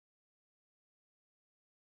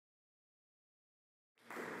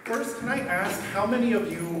First, can I ask how many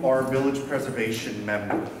of you are Village Preservation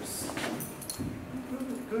members?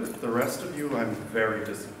 Good. The rest of you, I'm very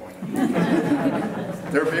disappointed.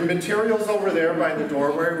 There will be materials over there by the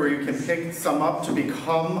doorway where you can pick some up to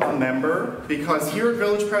become a member, because here at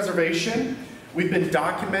Village Preservation, we've been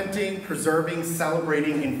documenting, preserving,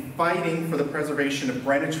 celebrating, and fighting for the preservation of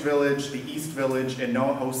Greenwich Village, the East Village, and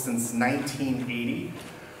NoHo since 1980.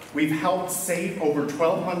 We've helped save over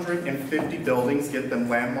 1,250 buildings, get them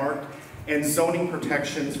landmarked, and zoning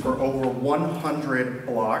protections for over 100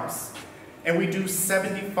 blocks. And we do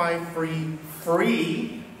 75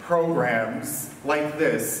 free programs like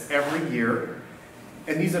this every year.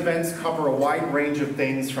 And these events cover a wide range of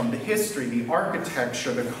things from the history, the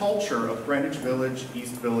architecture, the culture of Greenwich Village,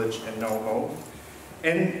 East Village, and NoHo,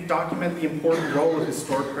 and document the important role of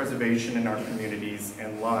historic preservation in our communities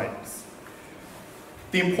and lives.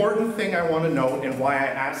 The important thing I want to note, and why I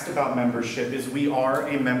asked about membership, is we are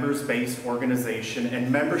a members-based organization,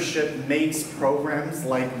 and membership makes programs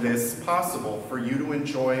like this possible for you to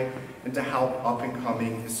enjoy and to help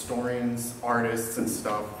up-and-coming historians, artists, and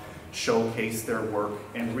stuff showcase their work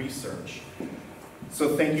and research.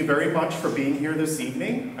 So thank you very much for being here this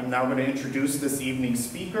evening. I'm now going to introduce this evening's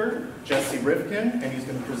speaker, Jesse Rifkin, and he's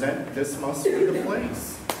going to present This Must Be the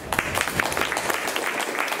Place.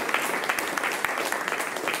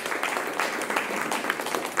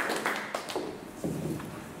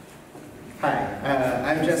 Hi,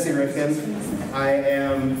 I'm Jesse Rifkin. I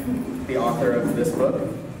am the author of this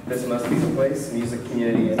book, This Must Be the Place, Music,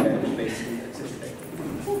 Community, and Advantage-Based in New York City.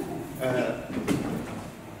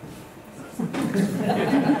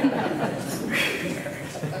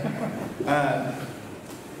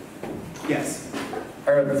 Yes,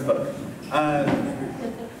 I wrote this book.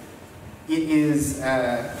 It is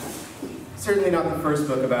certainly not the first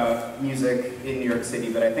book about music in New York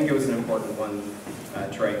City, but I think it was an important one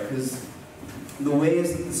to write, because the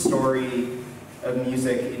ways that the story of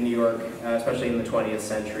music in New York, especially in the 20th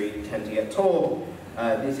century, tend to get told,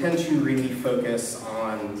 they tend to really focus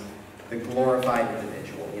on the glorified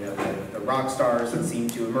individual, you know, the rock stars that seem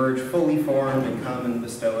to emerge fully formed and come and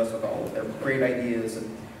bestow us with all of their great ideas, and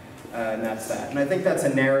that's that. And I think that's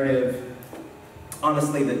a narrative,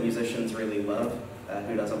 honestly, that musicians really love.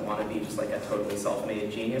 Who doesn't want to be just like a totally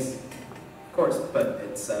self-made genius? Of course, but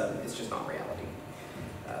it's just not reality.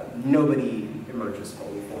 Nobody emerges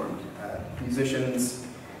fully formed. Musicians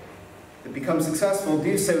that become successful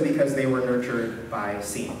do so because they were nurtured by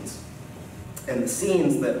scenes. And the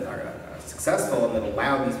scenes that are successful and that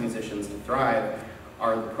allow these musicians to thrive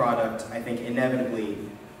are the product, I think, inevitably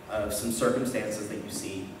of some circumstances that you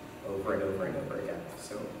see over and over and over again.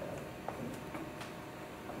 So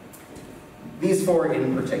these four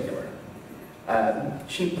in particular.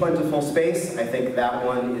 Cheap, plentiful space, I think that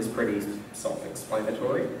one is pretty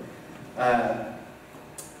self-explanatory.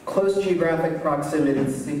 Close geographic proximity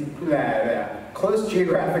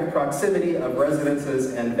of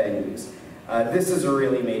residences and venues. This is a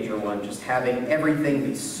really major one, just having everything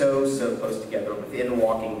be so close together within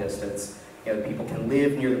walking distance. You know, people can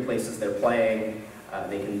live near the places they're playing,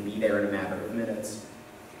 they can be there in a matter of minutes.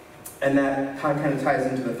 And that kind of ties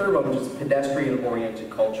into the third one, which is pedestrian-oriented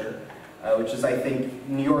culture, which is, I think,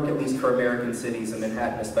 New York, at least for American cities, and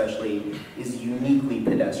Manhattan especially, is uniquely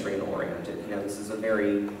pedestrian-oriented. You know, this is a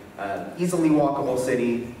very easily walkable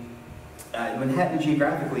city. Manhattan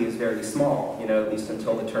geographically is very small, you know, at least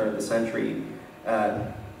until the turn of the century.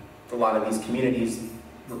 A lot of these communities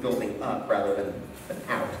were building up rather than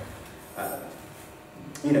out.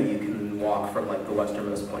 You know, you can walk from like the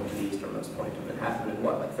westernmost point to the easternmost point of Manhattan in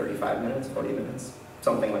what, like 35 minutes, 40 minutes,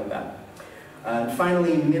 something like that.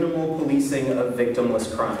 Finally, minimal policing of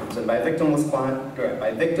victimless crimes. And by victimless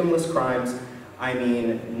crimes, I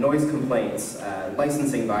mean noise complaints,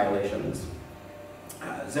 licensing violations,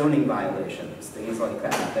 zoning violations, things like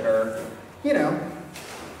that, that are, you know,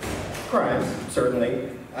 crimes,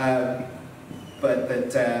 certainly, but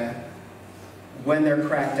that when they're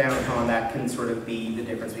cracked down upon, that can sort of be the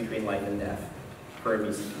difference between life and death for a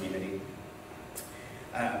music community.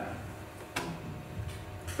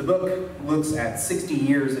 The book looks at 60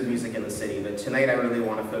 years of music in the city, but tonight I really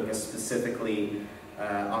want to focus specifically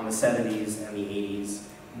on the 70s and the 80s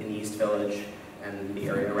in the East Village and the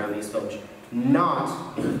area around the East Village.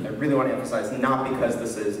 Not, I really want to emphasize, not because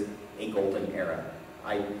this is a golden era.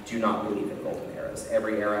 I do not believe in golden eras.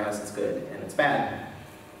 Every era has its good and its bad.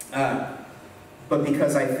 But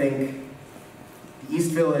because I think the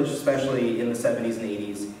East Village, especially in the 70s and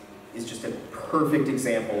 80s, is just a perfect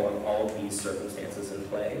example of all of these circumstances in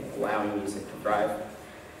play, allowing music to thrive.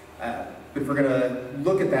 If we're going to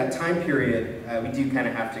look at that time period, we do kind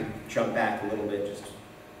of have to jump back a little bit, just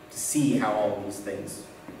see how all these things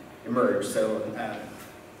emerge. So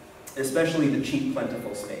especially the cheap,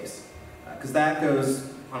 plentiful space, because that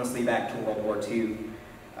goes honestly back to World War II.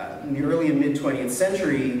 In the early and mid 20th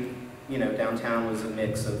century, downtown was a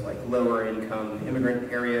mix of like lower income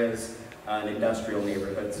immigrant areas and industrial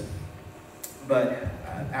neighborhoods. But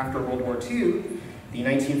after World War II, the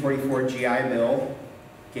 1944 GI Bill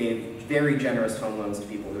gave very generous home loans to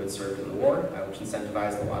people who had served in the war, which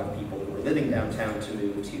incentivized a lot of people who were living downtown to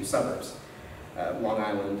move to suburbs, Long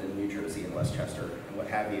Island and New Jersey and Westchester and what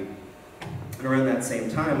have you. And around that same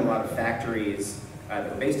time, a lot of factories that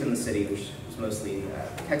were based in the city, which was mostly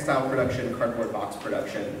textile production, cardboard box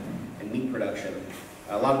production, and meat production,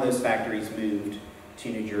 a lot of those factories moved to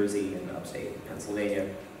New Jersey and upstate Pennsylvania.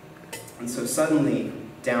 And so suddenly,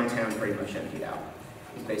 downtown pretty much emptied out.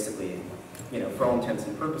 It was basically, for all intents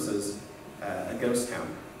and purposes, a ghost town.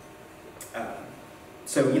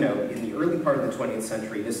 So, in the early part of the 20th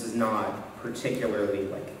century, this is not particularly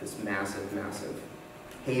like this massive, massive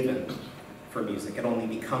haven for music. It only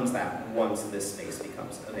becomes that once this space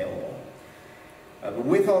becomes available. But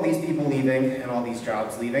with all these people leaving and all these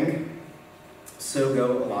jobs leaving, so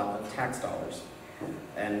go a lot of tax dollars.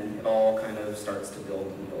 And it all kind of starts to build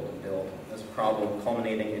and build and build. There's a problem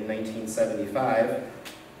culminating in 1975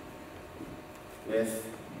 with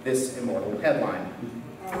this immortal headline.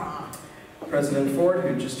 President Ford,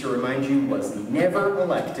 who, just to remind you, was never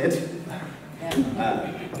elected,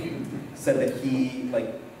 said that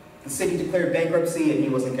the city declared bankruptcy and he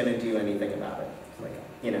wasn't going to do anything about it. Like,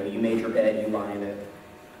 you made your bed, you lie in it.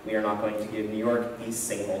 We are not going to give New York a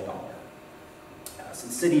single dollar. So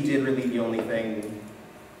the city did really the only thing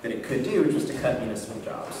that it could do, which was to cut municipal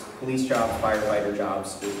jobs. Police jobs, firefighter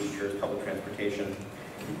jobs, school teachers, public transportation.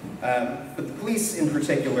 But the police in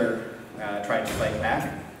particular tried to fight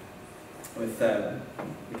back with,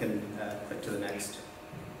 we can click to the next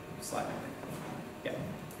slide. Yeah.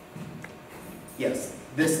 Yes,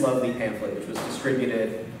 this lovely pamphlet, which was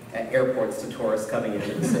distributed at airports to tourists coming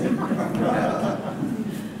into the city.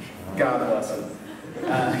 God bless them.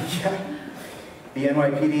 Yeah. The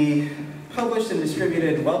NYPD published and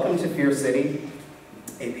distributed Welcome to Fear City,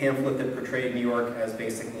 a pamphlet that portrayed New York as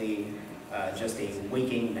basically just a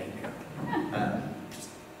waking nightmare. Just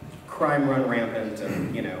crime run rampant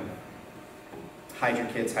and, hide your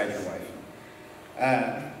kids, hide your wife.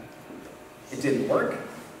 It didn't work.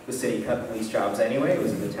 The city cut police jobs anyway. It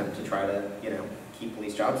was an attempt to try to, keep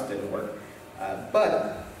police jobs. It didn't work.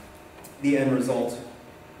 But the end result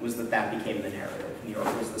was that became the narrative. New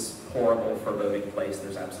York was this horrible, foreboding place.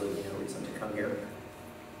 There's absolutely no reason to come here.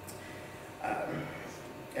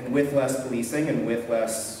 And with less policing and with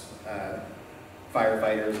less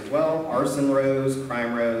firefighters as well, arson rose,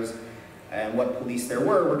 crime rose, and what police there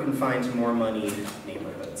were confined to more moneyed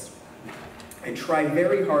neighborhoods. I tried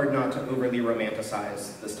very hard not to overly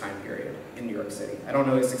romanticize this time period in New York City. I don't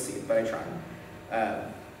always succeed, but I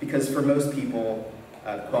tried. Because for most people,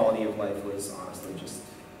 quality of life was honestly just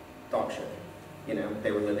dog shit.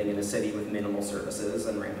 They were living in a city with minimal services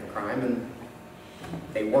and rampant crime, and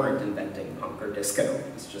they weren't inventing punk or disco.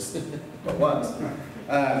 It's just what was.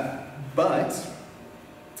 But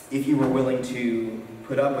if you were willing to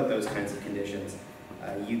put up with those kinds of conditions,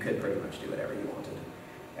 you could pretty much do whatever you wanted.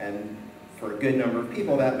 And for a good number of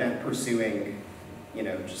people, that meant pursuing,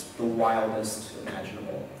 just the wildest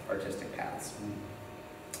imaginable artistic paths.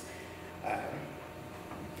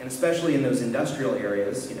 And especially in those industrial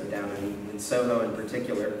areas, down in Soho in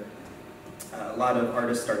particular, a lot of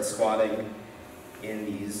artists start squatting in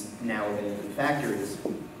these now abandoned factories.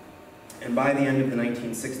 And by the end of the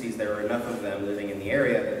 1960s, there are enough of them living in the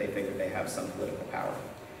area that they figure they have some political power.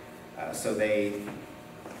 So they,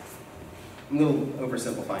 I'm a little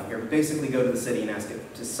oversimplifying here, but basically go to the city and ask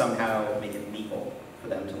it to somehow make it legal for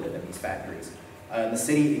them to live in these factories. The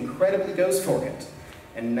city incredibly goes for it.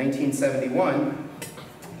 And in 1971,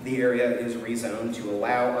 the area is rezoned to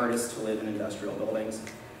allow artists to live in industrial buildings,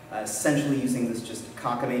 essentially using this just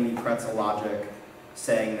cockamamie pretzel logic,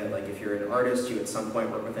 saying that if you're an artist, you at some point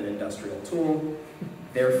work with an industrial tool,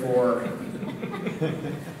 therefore,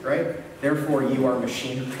 right? Therefore you are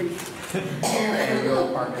machinery, and your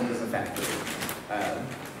apartment is a factory.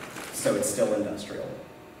 So it's still industrial.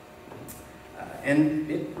 And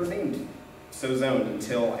it remained so zoned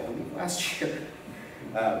until, I believe, last year.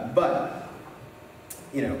 But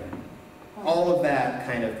all of that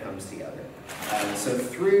kind of comes together. So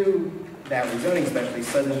through that rezoning especially,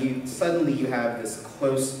 suddenly you have this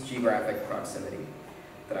close geographic proximity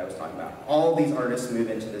that I was talking about. All these artists move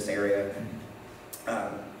into this area,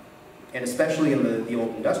 and especially in the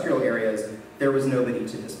old industrial areas, there was nobody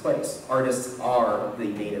to displace. Artists are the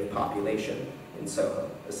native population in Soho,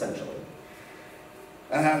 essentially,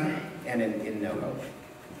 and in NoHo.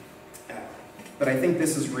 But I think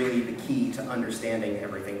this is really the key to understanding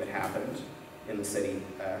everything that happened in the city,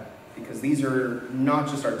 because these are not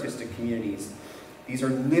just artistic communities, these are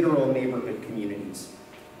literal neighborhood communities,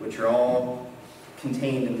 which are all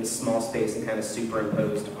contained in this small space and kind of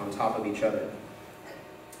superimposed on top of each other.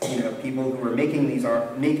 You know, people who are making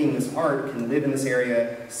this art can live in this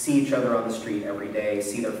area, see each other on the street every day,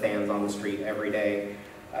 see their fans on the street every day.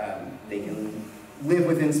 They can live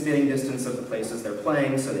within spitting distance of the places they're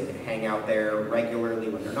playing, so they can hang out there regularly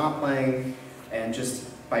when they're not playing. And just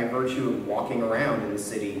by virtue of walking around in the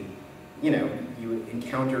city, you know, you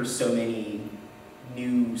encounter so many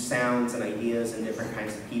new sounds and ideas and different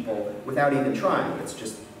kinds of people without even trying. It's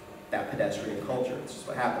just that pedestrian culture. It's just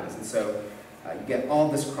what happens. And so you get all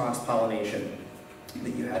this cross-pollination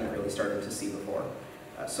that you hadn't really started to see before.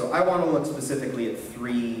 So I want to look specifically at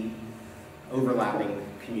three overlapping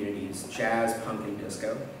communities: jazz, punk, and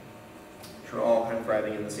disco, which are all kind of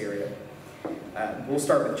thriving in this area. We'll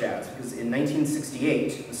start with jazz, because in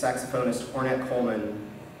 1968, the saxophonist Ornette Coleman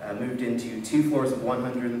moved into 2 floors of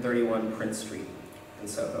 131 Prince Street in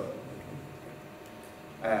Soho.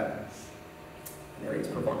 There he is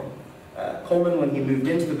performing. Coleman, when he moved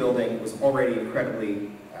into the building, was already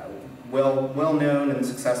incredibly well-known and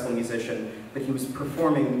successful musician, but he was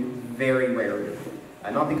performing very rarely.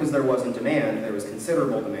 Not because there wasn't demand, there was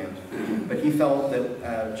considerable demand, but he felt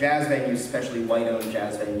that jazz venues, especially white-owned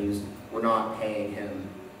jazz venues, were not paying him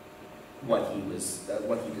what he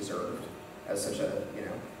deserved as such a, you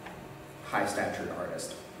know, high-statured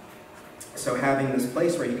artist. So having this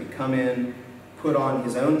place where he could come in, put on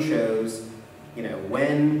his own shows, you know,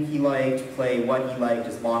 when he liked, play what he liked,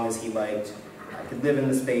 as long as he liked, could live in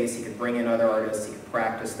the space, he could bring in other artists, he could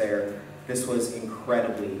practice there. This was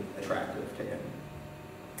incredibly attractive to him.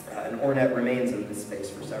 And Ornette remains in this space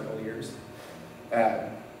for several years.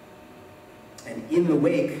 And in the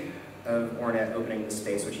wake of Ornette opening this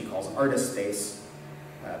space, which he calls Artist Space,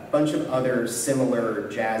 a bunch of other similar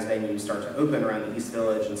jazz venues start to open around the East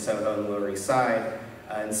Village and Soho and the Lower East Side,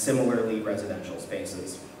 and similarly residential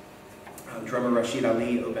spaces. Drummer Rashid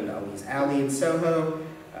Ali opened Ali's Alley in Soho.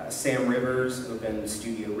 Sam Rivers opened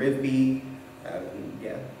Studio Rivby.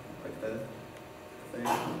 Yeah, like the thing,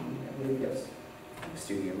 I believe, yes.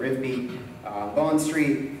 Studio Rivby. Bond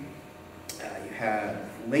Street, you had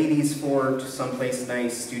Ladies Fort, Someplace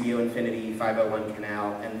Nice, Studio Infinity, 501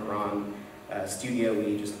 Canal, Enveron, Studio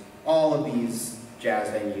E, just all of these jazz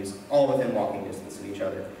venues, all within walking distance of each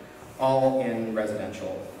other, all in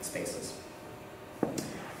residential spaces.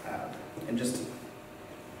 And just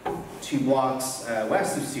 2 blocks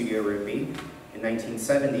west of Studio Rivby, in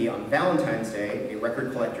 1970, on Valentine's Day, a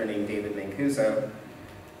record collector named David Mancuso,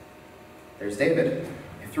 there's David,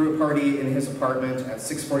 threw a party in his apartment at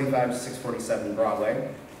 645 to 647 Broadway,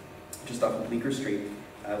 just off of Bleecker Street,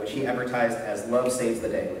 which he advertised as Love Saves the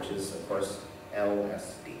Day, which is, of course,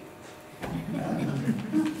 LSD.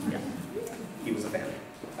 Yeah, he was a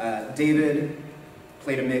fan. David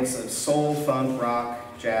played a mix of soul, funk, rock,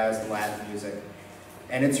 jazz, and Latin music,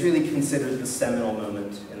 and it's really considered the seminal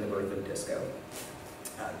moment in the birth of disco.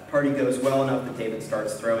 The party goes well enough that David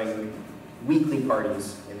starts throwing weekly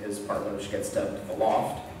parties in his apartment, which gets dubbed the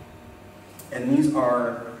Loft. And these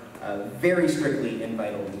are very strictly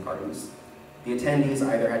invite-only parties. The attendees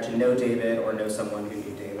either had to know David or know someone who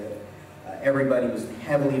knew David. Everybody was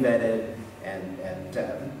heavily vetted, and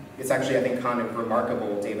it's actually, I think, kind of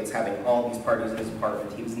remarkable. David's having all these parties in his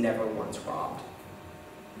apartment. He was never once robbed,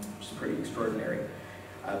 which is pretty extraordinary.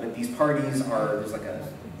 But these parties there's like a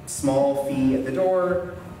small fee at the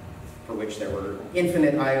door, for which there were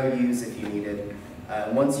infinite IOUs if you needed.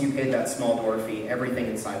 Once you paid that small door fee, everything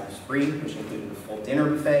inside was free, which included a full dinner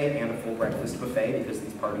buffet and a full breakfast buffet, because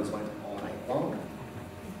these parties went all night long.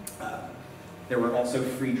 There were also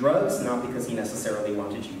free drugs, not because he necessarily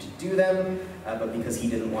wanted you to do them, but because he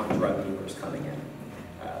didn't want drug dealers coming in,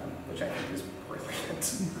 which I think is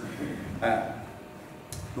brilliant.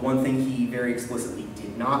 The one thing he very explicitly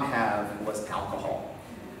did not have was alcohol,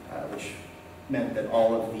 which meant that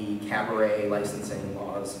all of the cabaret licensing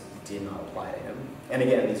laws did not apply to him. And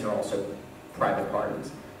again, these are also private parties.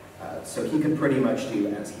 So he could pretty much do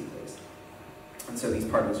as he pleased. And so these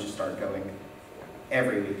parties just start going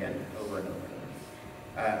every weekend, over and over and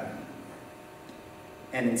over.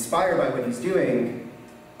 And inspired by what he's doing,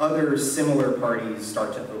 other similar parties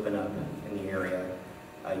start to open up in the area.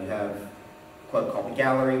 You have a club called The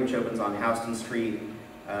Gallery, which opens on Houston Street,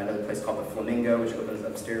 another place called The Flamingo, which opens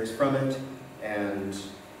upstairs from it, and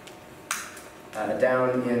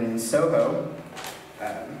down in Soho,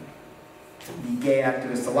 The Gay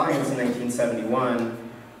Activist Alliance in 1971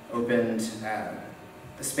 opened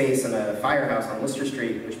a space in a firehouse on Lister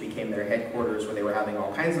Street, which became their headquarters, where they were having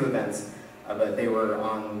all kinds of events, but they were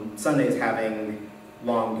on Sundays having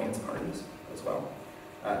long dance parties as well.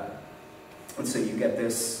 And so you get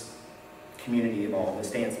this community of all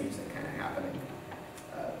this dance music kind of happening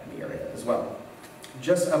in the area as well.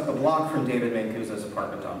 Just up the block from David Mancuso's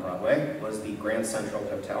apartment on Broadway was the Grand Central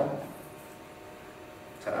Hotel,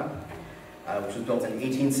 which was built in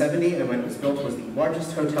 1870, and when it was built was the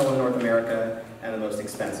largest hotel in North America and the most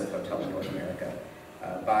expensive hotel in North America.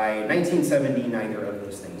 By 1970, neither of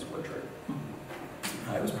those things were true.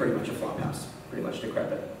 It was pretty much a flop house, pretty much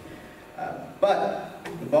decrepit. But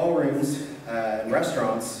the ballrooms and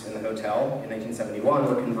restaurants in the hotel in 1971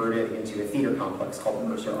 were converted into a theater complex called the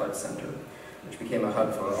Mercer Arts Center, which became a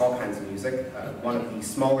hub for all kinds of music. One of the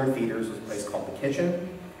smaller theaters was a place called The Kitchen,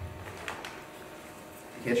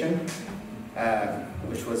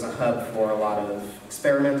 which was a hub for a lot of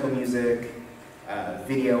experimental music,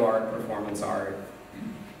 video art, performance art.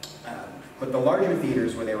 But the larger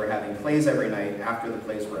theaters, where they were having plays every night after the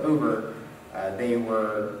plays were over, they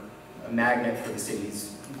were a magnet for the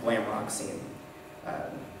city's glam rock scene.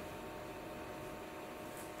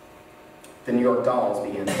 The New York Dolls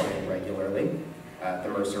began playing regularly at the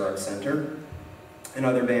Mercer Arts Center, and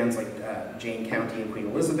other bands like Jane County and Queen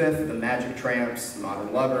Elizabeth, the Magic Tramps,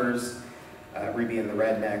 Modern Lovers, Ruby and the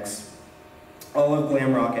Rednecks. All of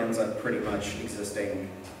glam rock ends up pretty much existing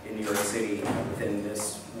in New York City within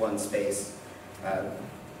this one space,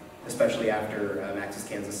 especially after Max's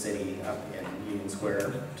Kansas City up in Union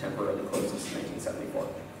Square temporarily closes in 1974.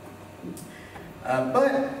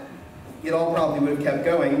 But it all probably would have kept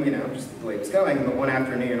going, you know, just the way it was going, but one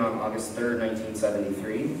afternoon on August 3rd,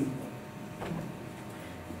 1973,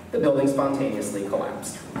 the building spontaneously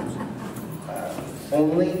collapsed.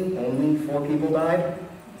 Only 4 people died.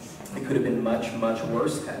 It could have been much, much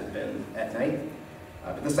worse had it been at night.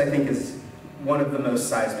 But this, I think, is one of the most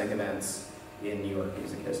seismic events in New York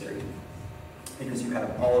music history, because you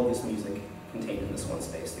have all of this music contained in this one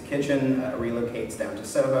space. The Kitchen relocates down to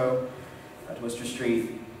Soho, to Worcester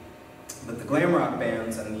Street, but the glam rock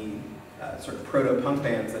bands and the sort of proto-punk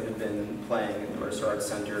bands that had been playing at the Mercer Arts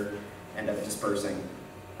Center end up dispersing.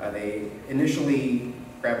 They initially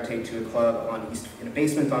gravitate to a club in a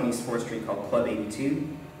basement on East 4th Street called Club 82,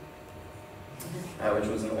 which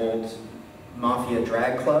was an old mafia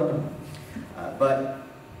drag club. But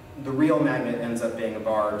the real magnet ends up being a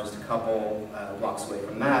bar just a couple blocks away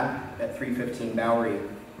from that, at 315 Bowery,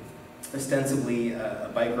 ostensibly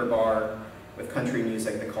a biker bar with country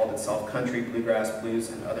music that called itself country, bluegrass,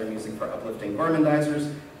 blues, and other music for uplifting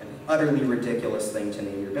gormandizers, an utterly ridiculous thing to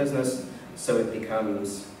name your business, so it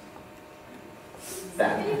becomes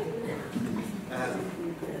that.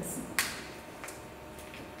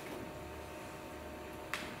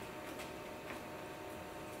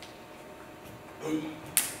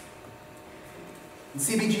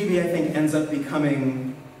 CBGB, I think, ends up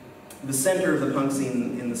becoming the center of the punk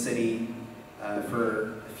scene in the city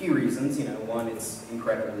for a few reasons. You know, one, it's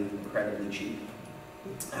incredibly cheap.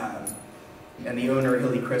 And the owner,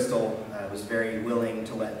 Hilly Crystal, was very willing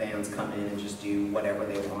to let bands come in and just do whatever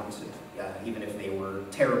they wanted, even if they were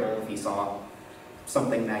terrible. If he saw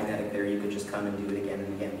something magnetic there, you could just come and do it again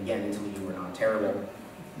and again and again until you were not terrible.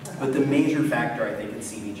 But the major factor, I think, in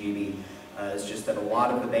CBGB is just that a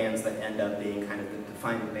lot of the bands that end up being kind of the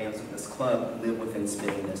defining bands of this club live within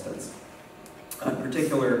spitting distance. In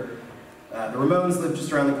particular, the Ramones lived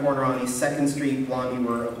just around the corner on East 2nd Street, Blondie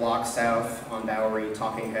were a block south on Bowery,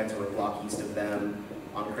 Talking Heads were a block east of them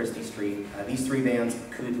on Christie Street. These 3 bands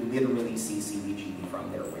could literally see CBGB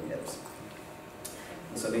from their windows.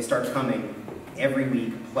 And so they start coming every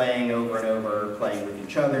week, playing over and over, playing with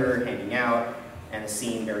each other, hanging out, and a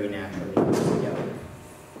scene very naturally comes together.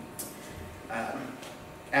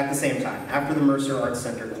 At the same time, after the Mercer Arts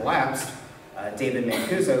Center collapsed, David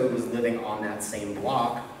Mancuso, who was living on that same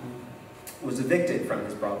block, was evicted from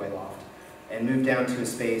his Broadway loft and moved down to a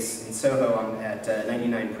space in Soho at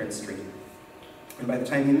 99 Prince Street. And by the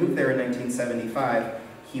time he moved there in 1975,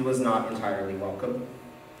 he was not entirely welcome,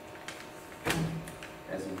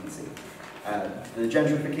 as you can see. The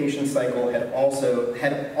gentrification cycle had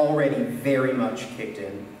already very much kicked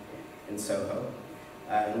in Soho.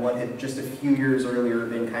 And what had just a few years earlier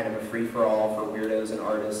been kind of a free-for-all for weirdos and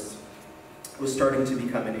artists was starting to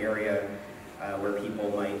become an area where people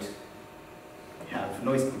might have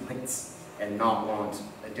noise complaints and not want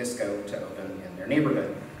a disco to open in their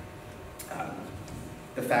neighborhood.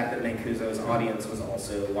 the fact that Mancuso's audience was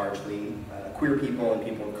also largely queer people and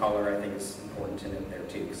people of color, I think is important to note there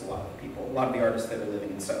too, because a lot of the artists that were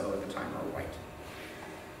living in Soho at the time are white.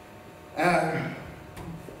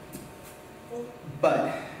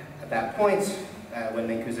 But at that point, when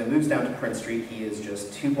Mancuso moves down to Prince Street, he is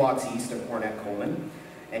just 2 blocks east of Ornette Coleman,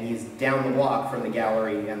 and he's down the block from the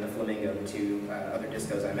Gallery and the Flamingo, the 2 other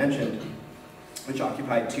discos I mentioned, which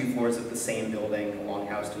occupied 2 floors of the same building along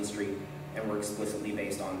Houston Street and were explicitly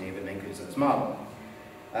based on David Mancuso's model.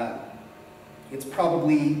 It's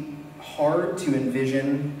probably hard to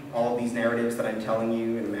envision all of these narratives that I'm telling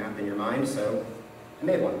you in a map in your mind, so I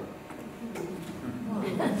made one.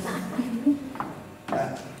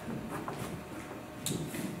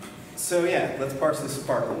 So yeah, let's parse this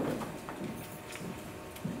apart a little bit.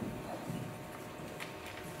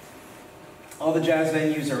 All the jazz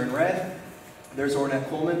venues are in red. There's Ornette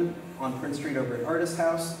Coleman on Prince Street over at Artist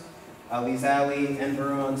House, Ali's Alley,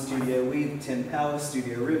 Enveron, Studio Wheat, Tin Palace,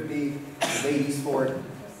 Studio Rivby, Ladies Fort,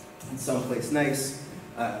 and Someplace Nice.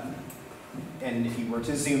 And if you were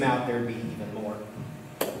to zoom out, there'd be even more.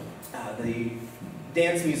 The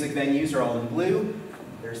dance music venues are all in blue.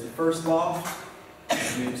 There's the First Loft,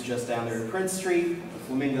 which moves just down there to Prince Street, the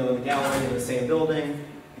Flamingo and the Gallery in the same building,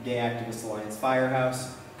 the Gay Activist Alliance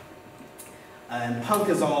Firehouse. And punk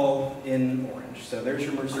is all in orange. So there's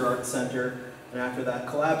your Mercer Arts Center, and after that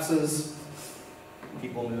collapses,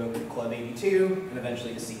 people move over to Club 82, and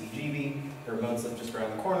eventually to CBGB. The Ramones live just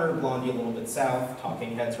around the corner, Blondie a little bit south,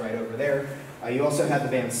 Talking Heads right over there. You also have the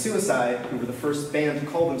band Suicide, who were the first band to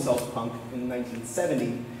call themselves punk in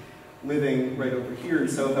 1970, living right over here in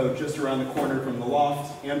Soho, just around the corner from the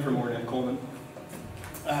Loft and from Ornette Coleman.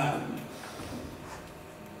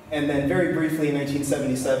 And then very briefly in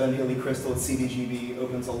 1977, Hilly Crystal at CBGB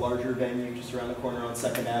opens a larger venue just around the corner on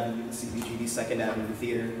 2nd Avenue, the CBGB 2nd Avenue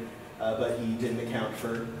Theater. But he didn't account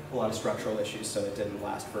for a lot of structural issues, so it didn't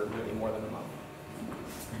last for really more than a month.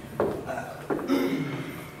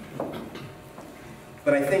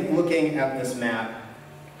 But I think looking at this map,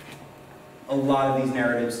 a lot of these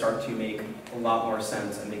narratives start to make a lot more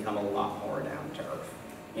sense and become a lot more down to earth.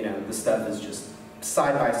 You know, the stuff is just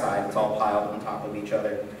side by side, it's all piled on top of each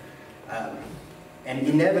other. And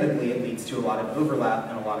inevitably it leads to a lot of overlap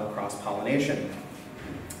and a lot of cross-pollination.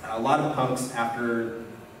 A lot of punks, after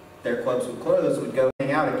their clubs would close, would go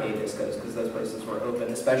hang out at gay discos because those places were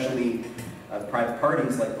open, especially private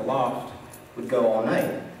parties like the Loft would go all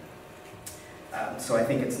night. So I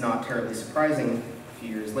think it's not terribly surprising a few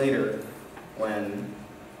years later when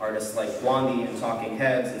artists like Blondie and Talking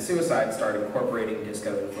Heads and Suicide start incorporating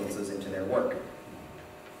disco influences into their work.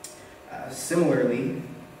 Similarly,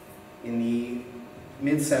 in the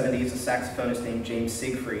mid-70s, a saxophonist named James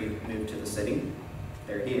Siegfried moved to the city,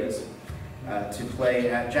 there he is, to play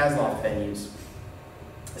at jazz loft venues,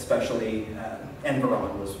 especially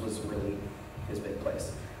Enveron was really his big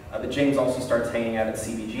place. But James also starts hanging out at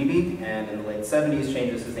CBGB, and in the late 70s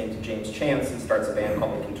changes his name to James Chance and starts a band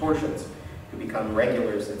called the Contortions, who become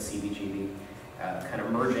regulars at CBGB, kind of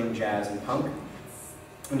merging jazz and punk.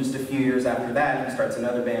 And just a few years after that, he starts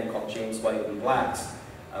another band called James White and Blacks,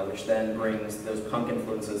 which then brings those punk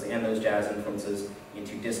influences and those jazz influences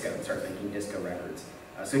into disco and starts making disco records.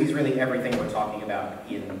 So he's really everything we're talking about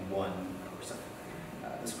in one person.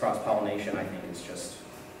 This cross-pollination, I think, is just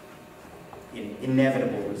an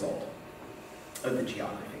inevitable result of the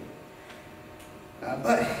geography.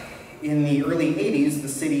 But in the early 80s, the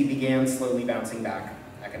city began slowly bouncing back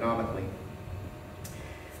economically.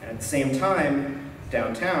 And at the same time,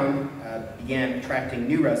 downtown began attracting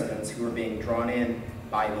new residents who were being drawn in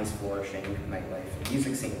by these flourishing nightlife and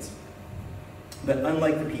music scenes. But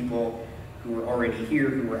unlike the people who were already here,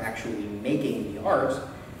 who were actually making the art,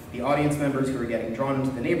 the audience members who were getting drawn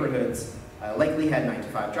into the neighborhoods likely had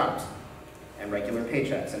 9-to-5 jobs and regular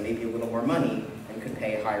paychecks and maybe a little more money and could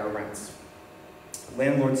pay higher rents.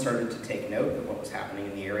 Landlords started to take note of what was happening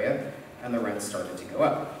in the area, and the rents started to go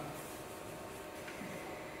up.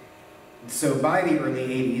 So by the early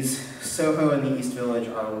 80s, Soho and the East Village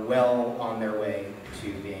are well on their way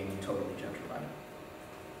to being totally gentrified.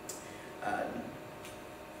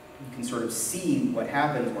 You can sort of see what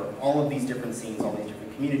happens where all of these different scenes, all these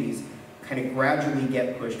different communities, kind of gradually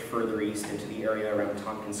get pushed further east into the area around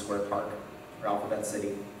Tompkins Square Park, or Alphabet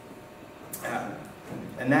City.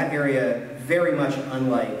 And that area, very much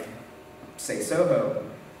unlike, say, Soho,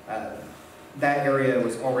 that area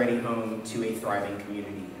was already home to a thriving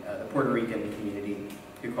community. The Puerto Rican community,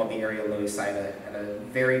 who called the area Loisaida, had a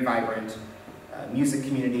very vibrant music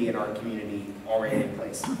community and art community already in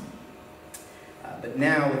place. But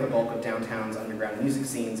now, with the bulk of downtown's underground music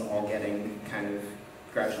scenes all getting kind of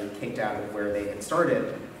gradually kicked out of where they had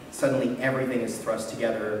started, suddenly everything is thrust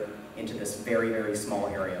together into this very, very small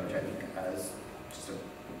area, which I think is just a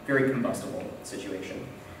very combustible situation.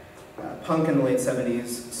 Punk in the late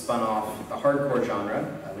 70s spun off the hardcore genre,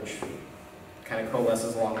 which kind of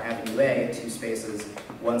coalesces along Avenue A, two spaces,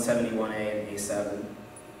 171A and A7.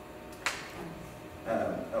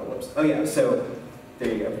 Oh yeah, so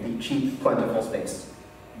there you go, the cheap, plentiful space.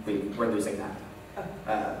 We're losing that.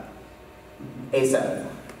 A7,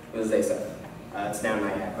 it was A7. It's now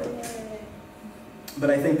Niagara. But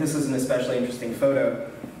I think this is an especially interesting photo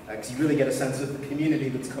because you really get a sense of the community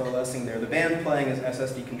that's coalescing there. The band playing is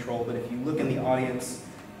SSD Control, but if you look in the audience,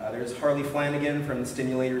 there's Harley Flanagan from the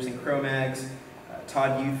Stimulators and Cro-Mags,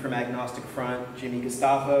 Todd Youth from Agnostic Front, Jimmy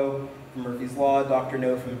Gustafo from Murphy's Law, Dr.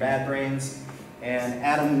 No from Bad Brains, and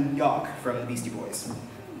Adam Yauch from the Beastie Boys.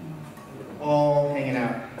 All hanging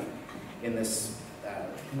out in this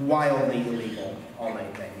wildly illegal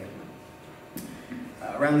all-night venue.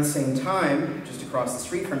 Around the same time, just across the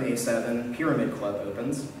street from A7, Pyramid Club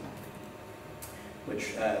opens,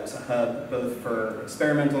 which was a hub both for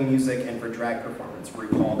experimental music and for drag performance.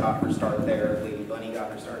 RuPaul got her start there, Lady Bunny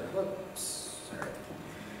got her start. Whoops, sorry.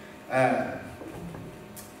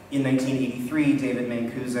 In 1983, David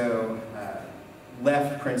Mancuso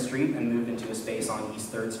left Prince Street and moved into a space on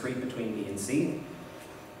East 3rd Street between B and C.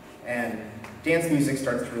 And dance music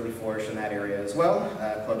starts to really flourish in that area as well.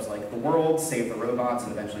 Clubs like The World, Save the Robots,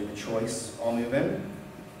 and eventually The Choice all move in.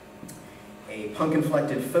 A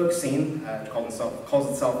punk-inflected folk scene, calls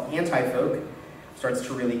itself anti-folk, starts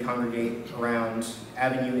to really congregate around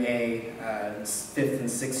Avenue A, 5th and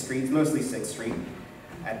 6th Streets, mostly 6th Street,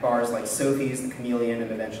 at bars like Sophie's, The Chameleon,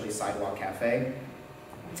 and eventually Sidewalk Cafe.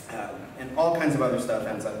 And all kinds of other stuff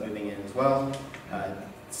ends up moving in as well.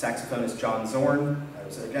 Saxophonist John Zorn,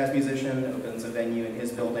 who's a jazz musician, opens a venue in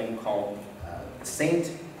his building called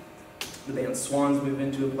Saint. The band Swans move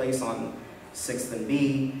into a place on 6th and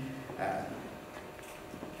B. And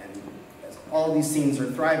as all these scenes are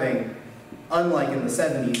thriving, unlike in the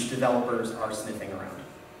 70s, developers are sniffing around.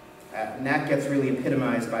 And that gets really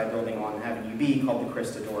epitomized by a building on Avenue B called the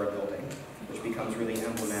Christodora building, which becomes really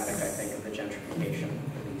emblematic, I think, of the gentrification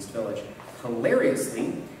of the East Village.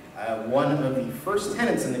 Hilariously, one of the first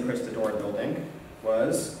tenants in the Christodora building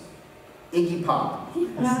was Iggy Pop.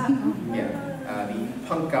 The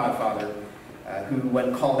punk godfather, who,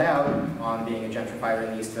 when called out on being a gentrifier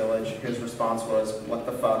in the East Village, his response was, "What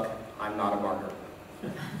the fuck, I'm not a martyr."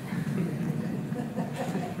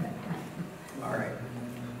 All right.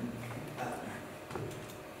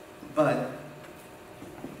 But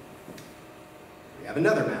we have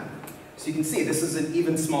another map. So you can see this is an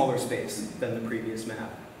even smaller space than the previous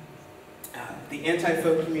map. The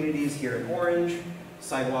anti-folk communities here in orange,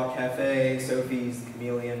 Sidewalk Cafe, Sophie's, the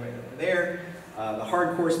Chameleon right over there. The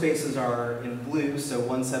hardcore spaces are in blue, so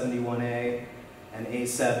 171A and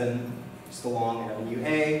A7 just along Avenue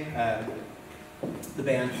A. The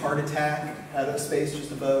band Heart Attack had a space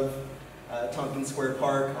just above Tompkins Square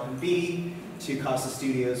Park on B. Two Casa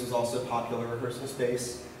Studios was also a popular rehearsal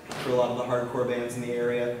space for a lot of the hardcore bands in the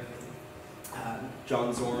area.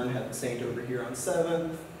 John Zorn had the Saint over here on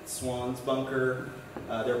 7th, Swan's Bunker,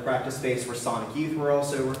 their practice space where Sonic Youth were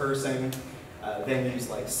also rehearsing, venues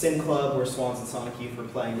like Sin Club where Swans and Sonic Youth were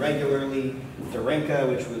playing regularly, Dorenka,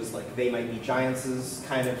 which was like They Might Be Giants'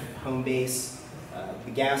 kind of home base,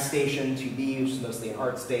 the gas station 2B, which is mostly an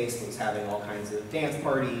art space, but was having all kinds of dance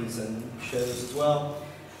parties and shows as well.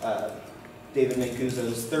 David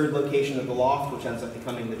Mancuso's third location of the Loft, which ends up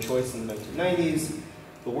becoming The Choice in the 1990s,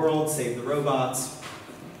 The World, Save the Robots.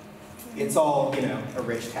 It's all, you know, a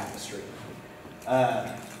rich tapestry.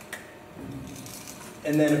 And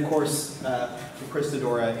then, of course, the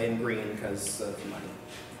Christodora in green because of the money.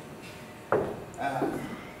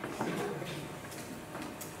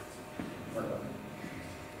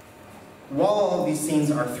 While all of these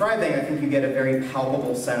scenes are thriving, I think you get a very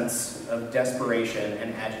palpable sense of desperation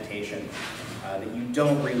and agitation that you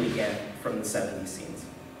don't really get from the 70s scenes.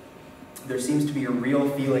 There seems to be a real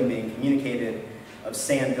feeling being communicated of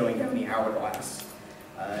sand going down the hourglass,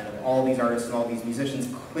 and of all these artists and all these musicians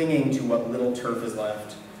clinging to what little turf is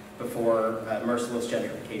left before merciless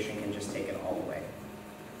gentrification can just take it all away.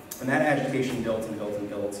 And that agitation builds and builds and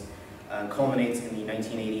builds, culminates in the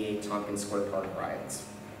 1988 Tompkins Square Park riots,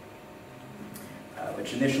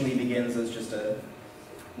 which initially begins as just a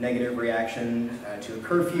negative reaction to a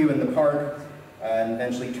curfew in the park, and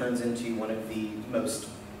eventually turns into one of the most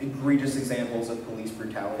egregious examples of police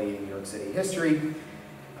brutality in New York City history.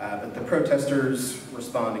 But the protesters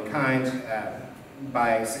respond in kind.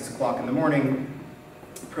 By 6 o'clock in the morning,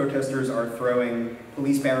 protesters are throwing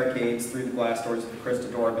police barricades through the glass doors of the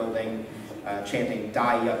Christadora building, chanting,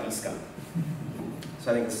 "Die yuppie scum."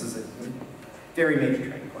 So I think this is a very major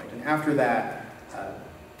turning point. And after that,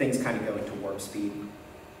 things kind of go into warp speed.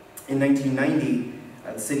 In 1990,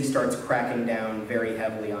 the city starts cracking down very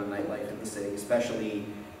heavily on nightlife in the city, especially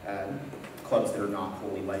clubs that are not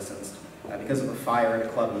wholly licensed, because of a fire at a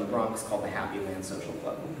club in the Bronx called the Happy Land Social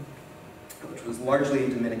Club, which was largely a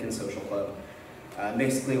Dominican social club.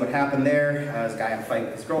 Basically what happened there, this guy had a fight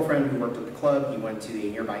with his girlfriend who worked at the club. He went to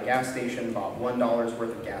the nearby gas station, bought $1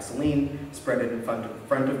 worth of gasoline, spread it in front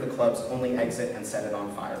of the club's only exit, and set it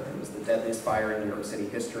on fire. It was the deadliest fire in New York City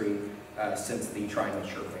history since the Triangle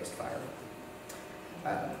Shirtwaist fire.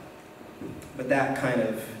 But that kind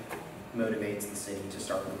of motivates the city to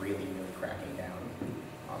start really cracking down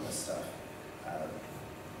on this stuff.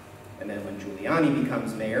 And then when Giuliani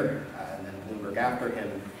becomes mayor, and then Bloomberg after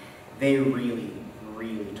him, they really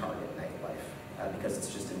target nightlife because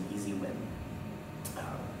it's just an easy win.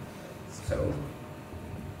 So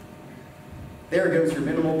there goes your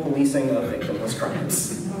minimal policing of victimless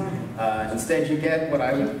crimes. Instead you get what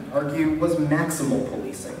I would argue was maximal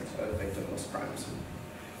policing of victimless crimes.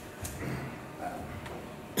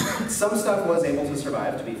 Some stuff was able to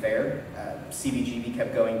survive, to be fair. CBGB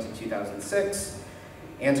kept going to 2006.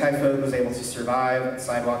 Anti-Folk was able to survive,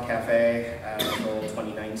 Sidewalk Cafe until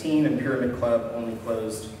 2019, and Pyramid Club only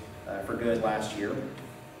closed for good last year.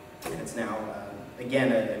 It's now,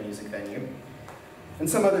 again, a music venue. And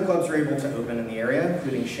some other clubs were able to open in the area,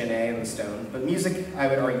 including Chenet and The Stone. But music, I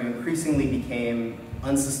would argue, increasingly became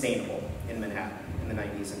unsustainable in Manhattan in the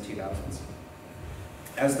 90s and 2000s.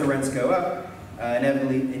 As the rents go up,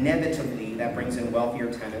 inevitably, that brings in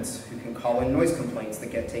wealthier tenants who can call in noise complaints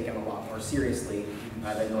that get taken a lot more seriously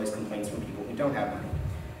than noise complaints from people who don't have money.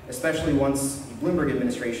 Especially once the Bloomberg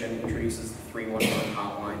administration introduces the 311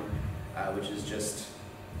 hotline, which is just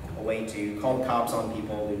a way to call the cops on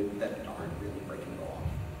people that aren't really breaking the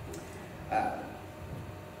law.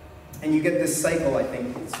 And you get this cycle, I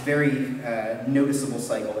think, it's a very noticeable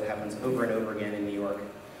cycle that happens over and over again in New York,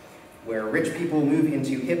 where rich people move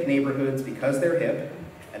into hip neighborhoods because they're hip,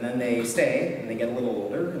 and then they stay, and they get a little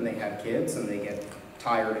older, and they have kids, and they get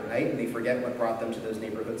tired at night, and they forget what brought them to those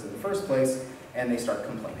neighborhoods in the first place, and they start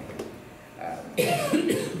complaining.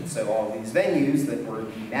 So all these venues that were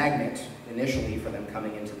the magnet initially for them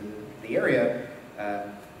coming into the area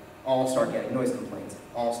all start getting noise complaints,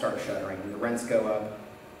 all start shuttering, and the rents go up.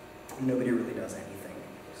 Nobody really does anything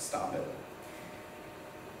to stop it.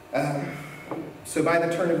 So by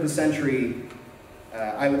the turn of the century,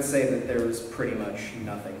 I would say that there was pretty much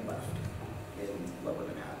nothing left in Lower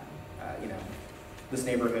Manhattan. This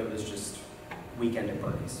neighborhood was just weekend at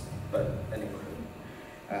Bernie's, but a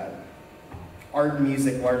neighborhood. Art and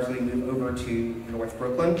music largely moved over to North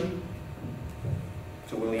Brooklyn,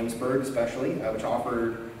 to Williamsburg especially, which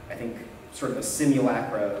offered, I think, sort of a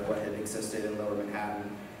simulacra of what had existed in Lower Manhattan.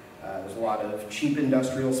 There's a lot of cheap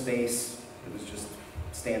industrial space that was just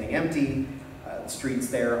standing empty. The streets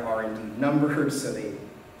there are indeed numbered, so they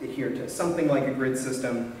adhere to something like a grid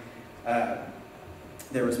system.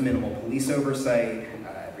 There was minimal police oversight.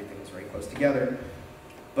 Everything was very close together.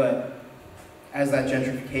 But as that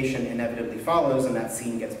gentrification inevitably follows and that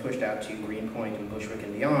scene gets pushed out to Greenpoint and Bushwick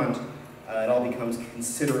and beyond, it all becomes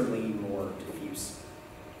considerably more diffuse.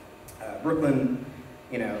 Brooklyn,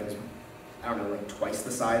 is, I don't know, like twice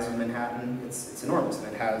the size of Manhattan. It's enormous, and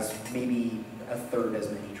it has maybe a third as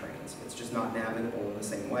many trains. It's just not navigable in the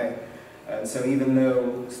same way. So even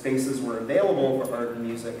though spaces were available for art and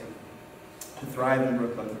music to thrive in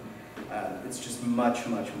Brooklyn, it's just much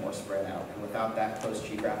more spread out. And without that close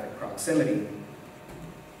geographic proximity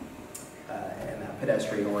and that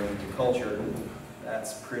pedestrian-oriented culture,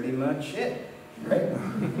 that's pretty much it, right?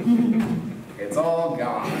 It's all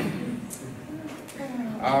gone.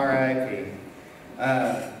 R.I.P.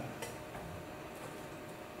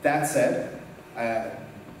 That said,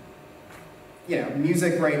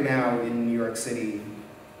 music right now in New York City,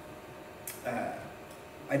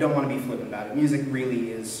 I don't want to be flippant about it. Music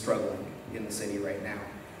really is struggling in the city right now,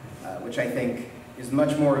 which I think is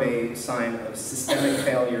much more of a sign of systemic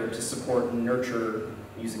failure to support and nurture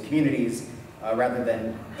music communities rather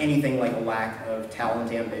than anything like a lack of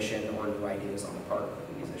talent, ambition, or new ideas on the part of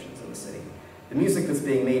the musicians in the city. The music that's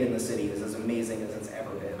being made in the city is as amazing as it's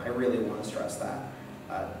ever been. I really want to stress that.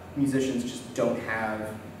 Musicians just don't have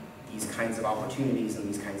these kinds of opportunities and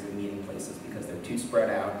these kinds of meeting places because they're too spread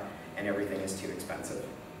out and everything is too expensive.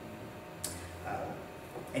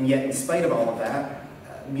 And yet, in spite of all of that,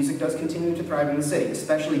 music does continue to thrive in the city,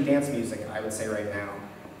 especially dance music, I would say right now.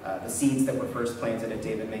 The seeds that were first planted at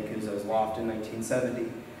David Mancuso's loft in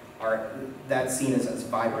 1970 that scene is as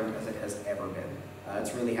vibrant as it has ever been.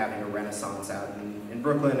 It's really having a renaissance out in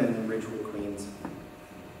Brooklyn and in Ridgewood, Queens.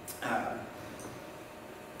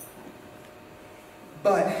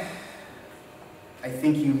 But I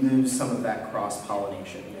think you lose some of that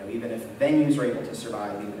cross-pollination. Even if venues are able to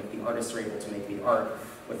survive, even if the artists are able to make the art,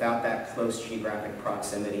 without that close geographic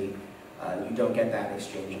proximity, you don't get that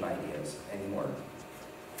exchange of ideas anymore.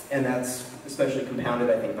 And that's especially compounded,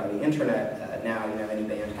 I think, by the internet. Now, any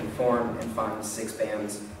band can form and find 6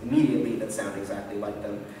 bands immediately that sound exactly like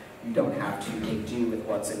them. You don't have to make do with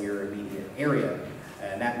what's in your immediate area.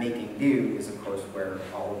 And that making do is, of course, where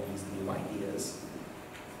all of these new ideas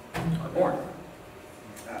are born.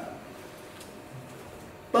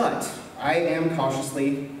 But I am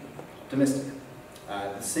cautiously optimistic.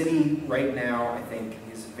 The city right now, I think,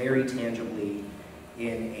 is very tangibly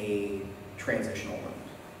in a transitional moment.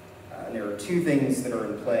 And there are 2 things that are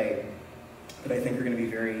in play that I think are going to be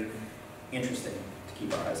very interesting to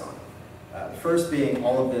keep our eyes on. The first being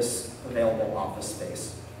all of this available office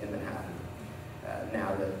space in Manhattan,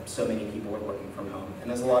 now that so many people are working from home.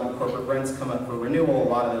 And as a lot of corporate rents come up for renewal, a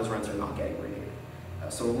lot of those rents are not getting renewed.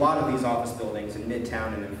 So a lot of these office buildings in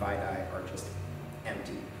Midtown and in FiDi are just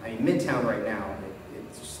empty. I mean, Midtown right now,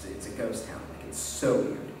 it's a ghost town. Like, it's so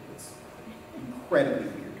weird. It's incredibly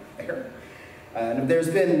weird there. And there's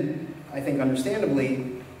been, I think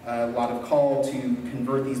understandably, a lot of call to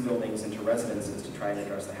convert these buildings into residences to try and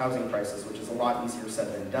address the housing crisis, which is a lot easier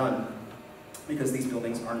said than done, because these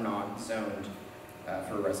buildings are not zoned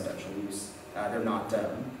for residential use. They're not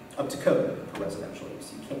up to code for residential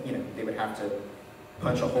use. You can't, they would have to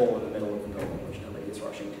punch a hole in the middle of the building, which nobody is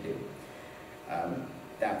rushing to do.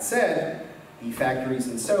 That said, the factories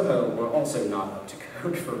in Soho were also not up to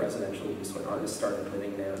code for residential use when artists started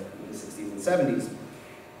living there in the 60s and 70s.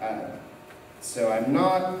 So I'm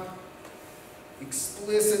not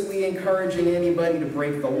explicitly encouraging anybody to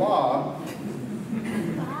break the law,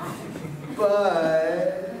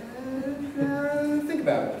 but think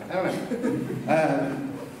about it. I don't know.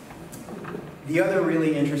 The other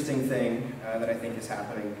really interesting thing that I think is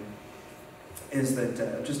happening is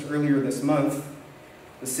that just earlier this month,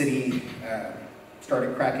 the city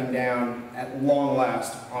started cracking down at long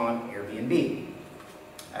last on Airbnb.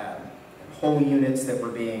 Whole units that were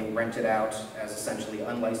being rented out as essentially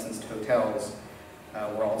unlicensed hotels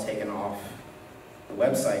were all taken off the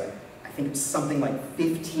website. I think it was something like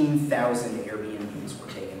 15,000 Airbnbs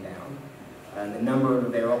were taken down. And the number of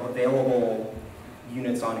available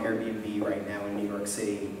units on Airbnb right now in New York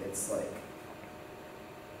City, it's like,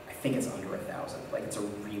 I think it's under 1,000. Like, it's a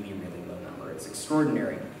really, really low number. It's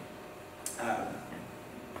extraordinary.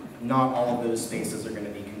 Not all of those spaces are going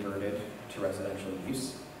to be converted to residential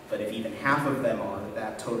use, but if even half of them are,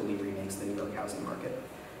 that totally remakes the New York housing market.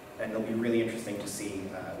 And it'll be really interesting to see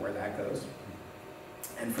where that goes.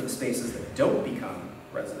 And for the spaces that don't become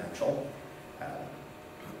residential,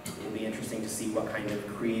 it'll be interesting to see what kind of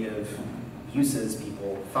creative uses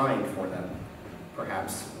people find for them.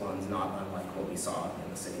 Perhaps ones not unlike what we saw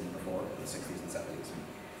in the city before in the 60s and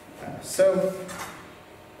 70s. So,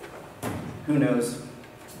 who knows?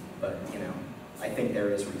 But, I think there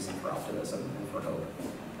is reason for optimism and for hope.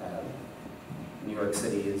 New York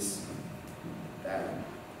City is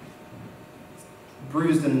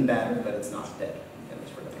bruised and battered, but it's not dead.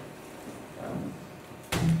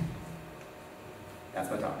 That's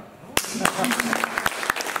my talk.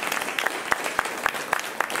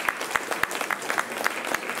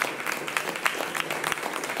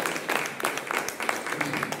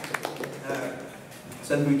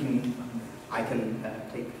 So I can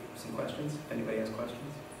take some questions, if anybody has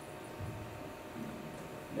questions.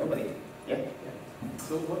 Nobody? Yeah?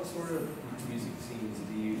 So what sort of music scenes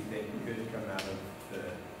do you think could come out of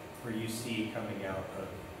where you see coming out of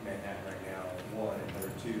Manhattan right now, one, and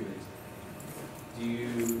number two is, do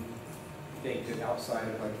you think that outside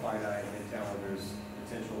of like FiDi and Midtown, there's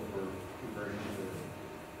potential for conversion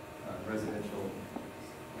to residential?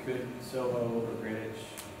 Could Soho or Greenwich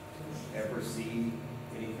ever see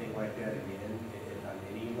anything like that again on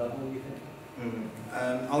any level, you think?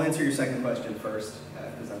 I'll answer your second question first,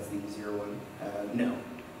 because that's the easier one. No.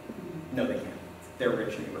 No, they can't. They're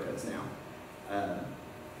rich neighborhoods now.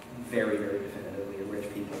 Very, very definitively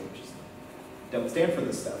rich people just don't stand for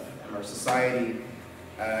this stuff. And our society,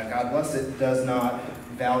 God bless it, does not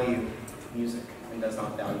value music and does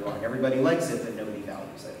not value art. Everybody likes it, but nobody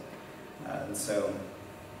values it. And so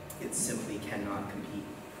it simply cannot compete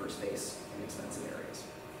for space in expensive areas.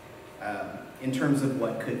 In terms of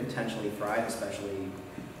what could potentially thrive, especially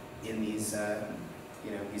in these,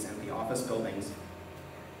 these empty office buildings,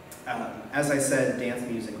 As I said, dance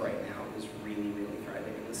music right now is really, really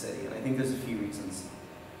thriving in the city, and I think there's a few reasons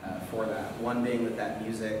for that. One being that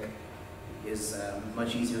music is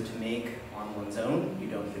much easier to make on one's own. You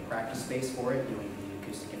don't need a practice space for it. You don't need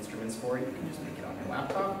acoustic instruments for it. You can just make it on your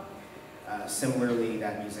laptop. Similarly,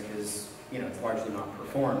 that music is, it's largely not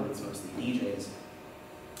performed. It's mostly DJs.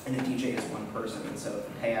 And a DJ is one person, and so if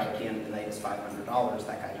the payout at the end of the night is $500,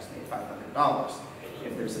 that guy just made $500.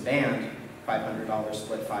 If there's a band, $500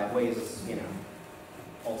 split 5 ways,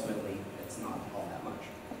 ultimately, it's not all that much.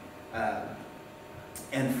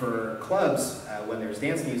 And for clubs, when there's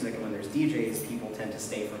dance music and when there's DJs, people tend to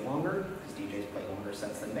stay for longer, because DJs play longer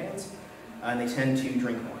sets than bands, and they tend to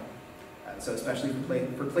drink more. So especially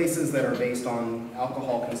for places that are based on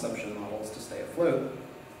alcohol consumption models to stay afloat,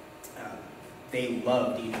 they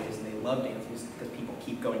love DJs and they love dance music because people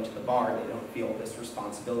keep going to the bar. They don't feel this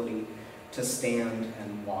responsibility to stand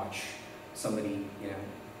and watch somebody,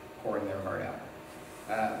 pouring their heart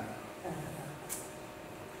out.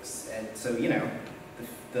 And so,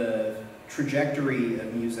 the trajectory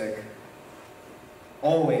of music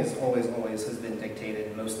always has been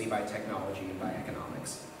dictated mostly by technology and by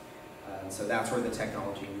economics. So that's where the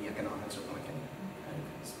technology and the economics are pointing.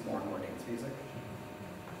 It's more and more dance music.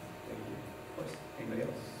 Of course. Anybody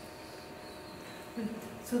else?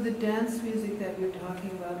 So the dance music that you're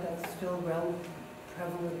talking about that's still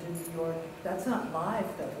prevalent in New York, that's not live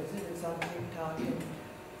though, is it? It's on TikTok and,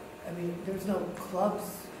 there's no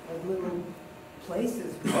clubs or little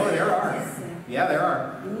places. Oh, there are. Yeah, there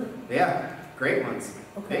are. Really? Yeah, great ones.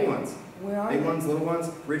 Okay. Big ones. Where are Big they? ones, little ones.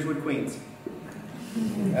 Ridgewood, Queens.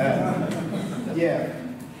 Yeah.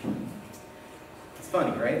 It's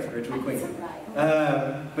funny, right? Ridgewood, Queens.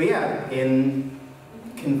 But yeah, in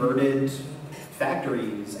converted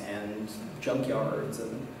factories and junkyards,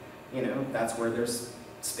 and that's where there's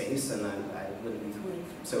space. And I wouldn't be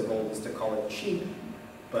so bold as to call it cheap,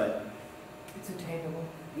 but It's attainable.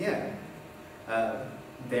 yeah,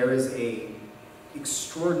 there is a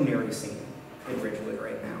extraordinary scene in Ridgewood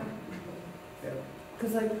right now. Yeah.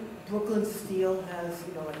 Because like Brooklyn Steel has,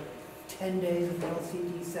 10 days of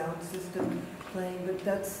LCD sound system playing, but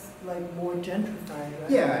that's like more gentrified, right?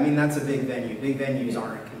 Yeah, that's a big venue. Big venues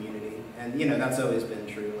aren't a community. And, that's always been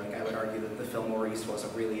true. Like, I would argue that the Fillmore East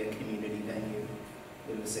wasn't really a community venue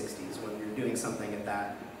in the 60s. When you're doing something at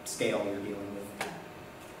that scale, you're dealing with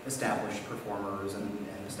established performers and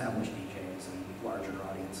established DJs and larger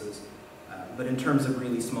audiences. But in terms of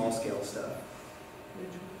really small-scale stuff,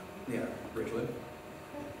 yeah, Ridgewood.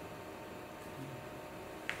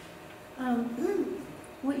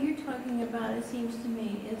 What you're talking about, it seems to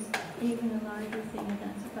me, is even a larger thing, and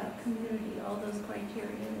that's about community. All those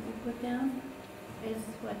criteria that you put down is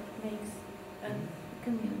what makes a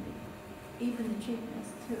community, even the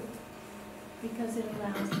cheapness too, because it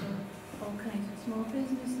allows for all kinds of small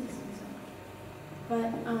businesses and so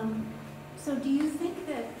on. But, so do you think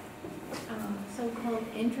that so-called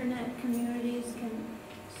internet communities can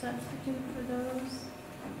substitute for those?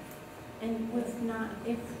 And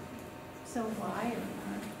if so, why or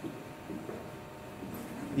not?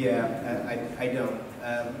 Yeah, I don't.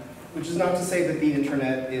 Which is not to say that the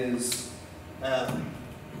internet is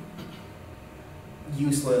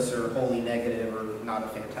useless or wholly negative or not a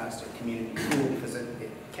fantastic community tool, because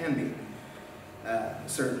it can be,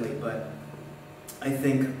 certainly. But I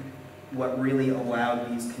think what really allowed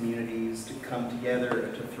these communities to come together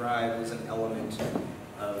and to thrive was an element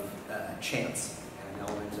of chance and an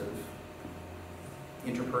element of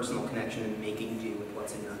interpersonal connection and making do with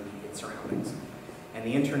what's in your immediate surroundings. And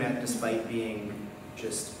the internet, despite being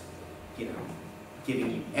just,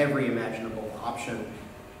 giving you every imaginable option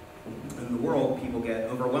in the world, people get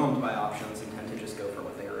overwhelmed by options and tend to just go for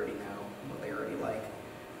what they already know, what they already like.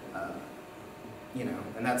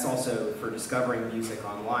 And that's also for discovering music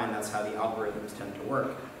online. That's how the algorithms tend to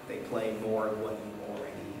work. They play more of what you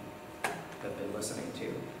already have been listening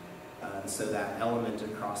to. So that element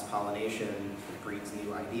of cross-pollination breeds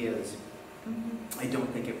new ideas. I don't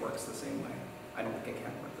think it works the same way. I don't think it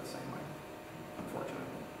can work the same way, unfortunately.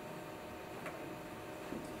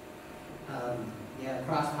 Yeah,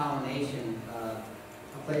 cross-pollination. A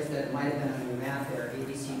place that might have been on your map there,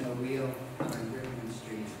 ABC No Real on Greenwich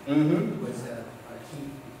Street, was a key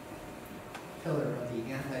pillar of the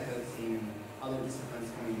anti-code scene and other disciplines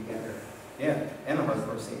coming together. Yeah, and a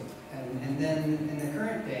hardcore scene. And then in the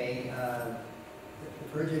current day, the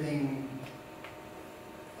burgeoning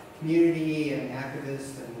community and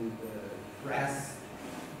activists and the brass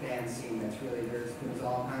band scene, that's really, there's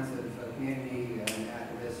all kinds of community and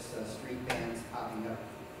activists, street bands popping up,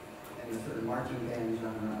 and the sort of marching band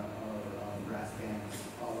genre or brass bands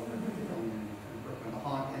all over Brooklyn and Brooklyn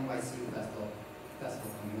Honk NYC festival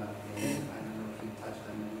coming up. And I don't know if you touched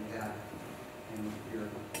on any of that in your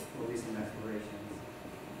more recent explorations.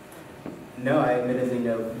 No, I admittedly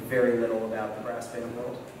know very little about the brass band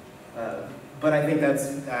world, but I think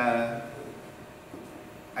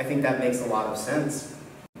that makes a lot of sense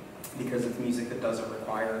because it's music that doesn't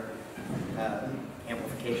require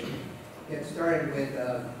amplification. It started with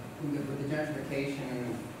the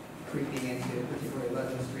gentrification creeping into particularly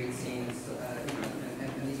Lebanon street scenes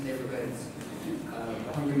in these neighborhoods.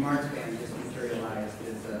 The Hungry Marks band just materialized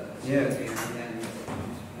as a street band, and then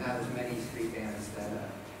now there's many street bands that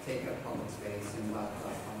take up public space and allow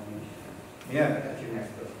pollination. Yeah. That's your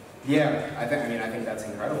next book. Yeah, I think that's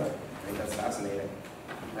incredible. I think that's fascinating.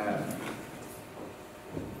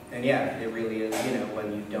 And yeah, it really is,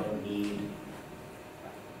 when you don't need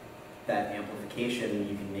that amplification,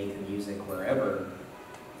 you can make the music wherever.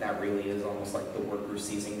 That really is almost like the worker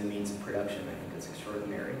seizing the means of production. I think it's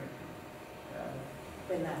extraordinary.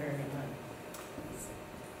 But not earning money.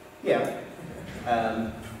 Yeah.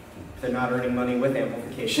 They're not earning money with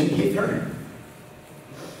amplification either.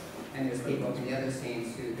 And there's people in the other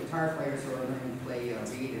scenes who, guitar players who are learning to play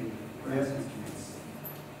reed and brass instruments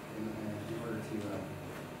in order to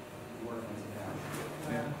work into that.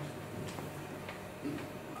 Yeah.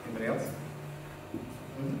 Anybody else?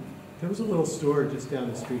 There was a little store just down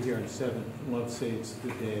the street here on 7th, Love Saves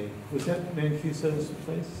the Day. Was that Mancuso's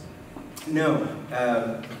place? No.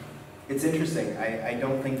 It's interesting. I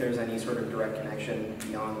don't think there's any sort of direct connection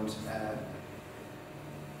beyond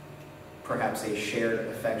perhaps a shared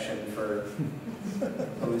affection for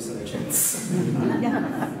hallucinogens.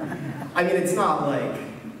 I mean, it's not like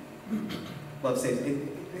Love Saves.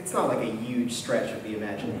 It's not like a huge stretch of the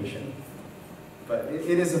imagination, but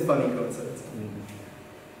it is a funny coincidence.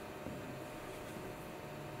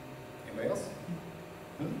 Anybody else?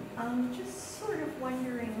 Just sort of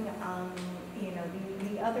wondering,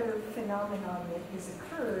 the other phenomenon that has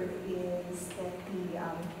occurred is that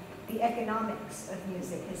the economics of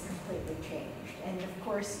music has completely changed. And of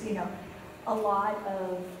course, a lot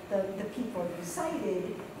of the people you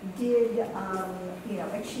cited did,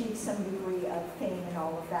 achieve some degree of fame and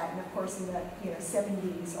all of that. And of course, in the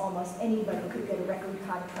 70s, almost anybody could get a record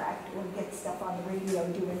contract or get stuff on the radio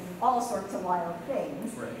doing all sorts of wild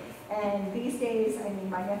things. Right. And these days, I mean,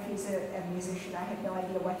 my nephew's a musician. I have no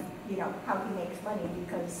idea what, how he makes money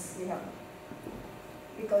because,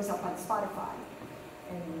 it goes up on Spotify.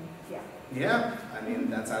 And yeah. Yeah, I mean,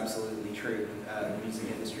 that's absolutely true. The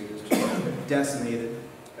music industry is just decimated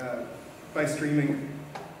by streaming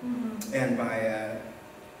and by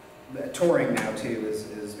touring now, too,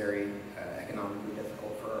 is very economically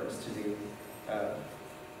difficult for artists to do.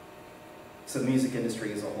 So the music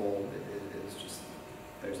industry as a whole is just,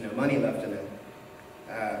 there's no money left in it.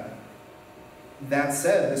 That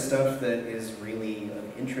said, the stuff that is really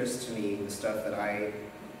of interest to me, the stuff that I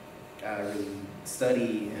really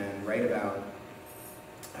study and write about,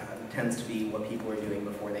 tends to be what people are doing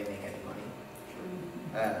before they make any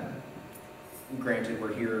money. Granted,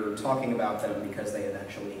 we're here talking about them because they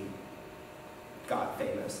eventually got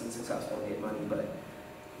famous and successful and made money, but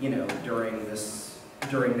during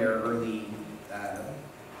their early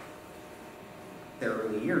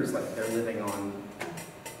years, like they're living on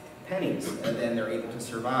pennies, and then they're able to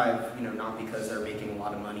survive, not because they're making a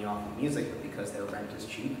lot of money off of music, but because their rent is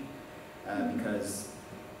cheap, because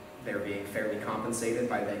they're being fairly compensated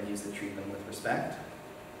by venues that treat them with respect,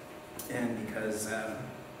 and because,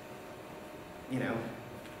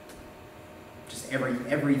 just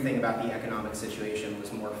everything about the economic situation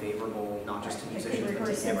was more favorable, not just to musicians,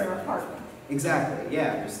 but to everyone. Exactly,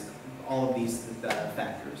 yeah, just all of these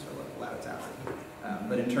factors are what allowed it to happen.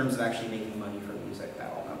 But in terms of actually making money from music,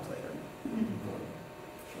 that all comes later.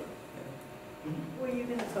 Were you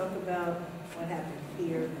going to talk about what happened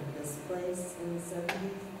here in this place in the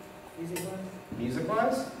 70s, music-wise?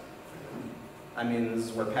 Music-wise? I mean, this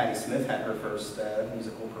is where Patti Smith had her first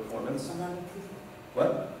musical performance. A lot of people. What?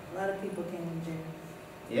 A lot of people came in jail.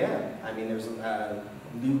 Yeah, I mean, there's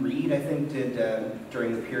Lou Reed, I think, did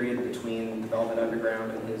during the period between Velvet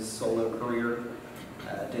Underground and his solo career,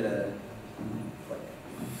 did a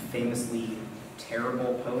famously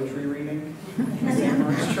terrible poetry reading in St.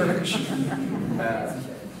 Mark's Church.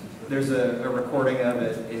 There's a recording of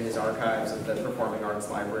it in his archives at the Performing Arts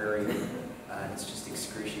Library. It's just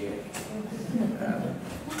excruciating.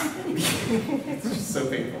 It's just so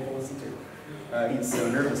painful to listen to. He's so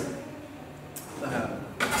nervous.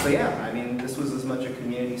 So yeah, I mean, this was as much a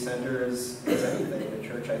community center as anything. The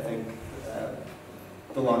church, I think,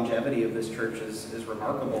 the longevity of this church is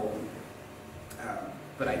remarkable.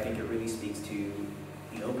 But I think it really speaks to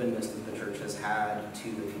the openness that the church has had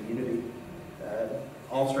to the community.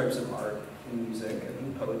 All stripes of art, and music,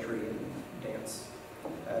 and poetry, and dance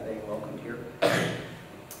being welcomed here.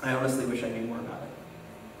 I honestly wish I knew more about it.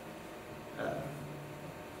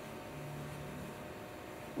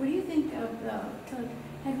 What do you think of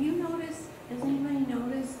have you noticed, has anybody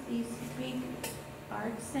noticed these big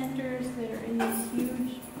art centers that are in these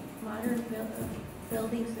huge modern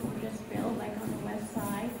buildings that were just built, like on the west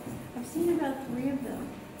side? I've seen about 3 of them,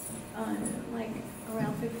 like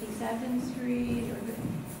around 57th Street,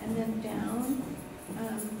 and then down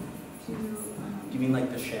to... Do you mean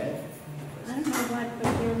like the Shed? I don't know what,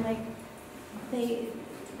 but they're like,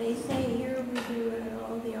 they say here we do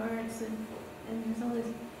all the arts and there's all this.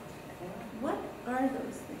 What are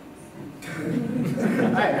those things?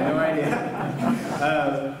 I have no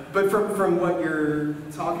idea. But from what you're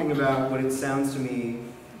talking about, what it sounds to me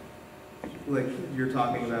like you're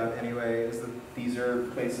talking about anyway, is that these are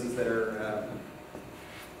places that are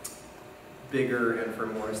bigger and for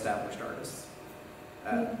more established artists.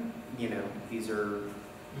 You know, these are,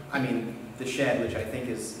 I mean, the Shed, which I think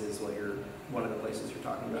is what one of the places you're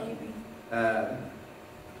talking about. Maybe.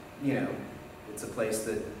 You know, it's a place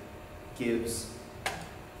that gives,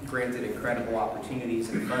 granted, incredible opportunities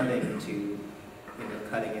and funding to, you know,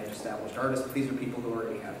 cutting-edge established artists, but these are people who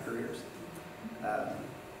already have careers.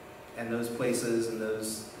 And those places and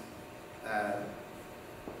those,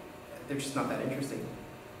 they're just not that interesting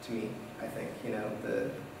to me, I think. You know,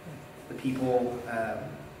 the people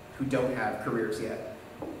who don't have careers yet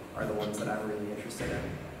are the ones that I'm really interested in.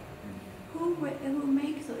 Who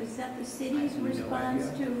makes those? Is that the city's no response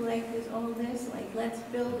idea. to like all this? Like, let's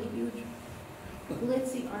build a huge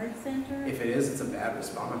glitzy art center? If it is, it's a bad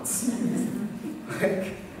response.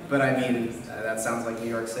 But I mean, that sounds like New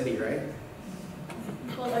York City, right?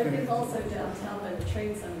 Well, I think also downtown by the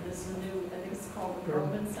Trade Center, there's a new, I think it's called the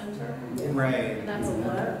Perlman Center. Right. And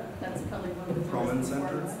that's probably one of the Perlman most Center?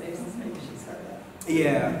 important spaces, maybe you should start that.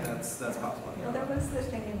 Yeah, that's possible. Well, there was the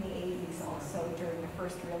thing in the 80s also during the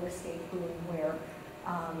first real estate boom where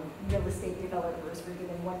real estate developers were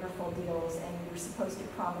given wonderful deals and were supposed to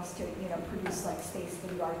promise to, you know, produce like space for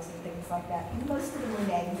the arts and things like that. And most of them were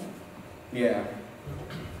negative. Yeah.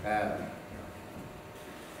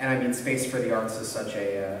 And I mean, space for the arts is such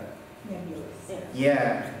a... Nebulous.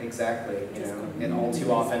 yeah, exactly. You know, it all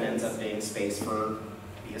too often ends up being space for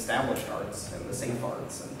the established arts and the safe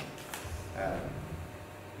arts, and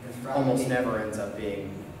almost never ends up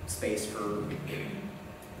being space for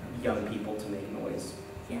young people to make noise,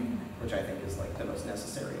 which I think is like the most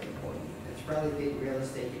necessary and important. There's probably big real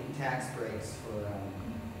estate tax breaks for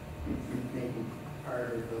making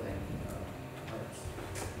harder building arts.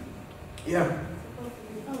 Yeah.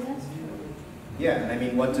 Oh, that's true. Yeah, and I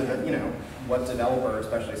mean, what developer,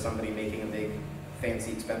 especially somebody making a big,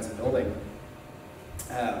 fancy, expensive building,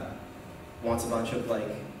 wants a bunch of like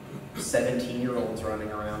 17-year-olds running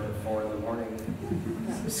around at 4 in the morning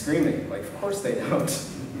screaming? Like, of course they don't.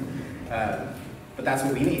 But that's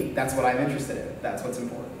what we need. That's what I'm interested in. That's what's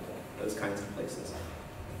important. Those kinds of places.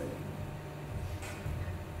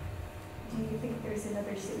 Do you think there's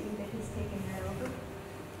another city that has taken that over?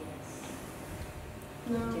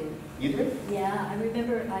 No. You do? Yeah, I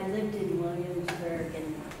remember I lived in Williamsburg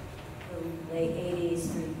in the late 80s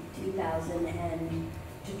through 2000, and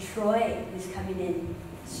Detroit was coming in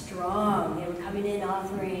strong. They were coming in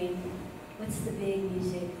offering, what's the big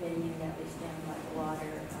music venue that was down by the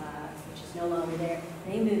water, which is no longer there?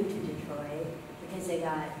 They moved to Detroit because they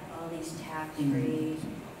got all these tax-free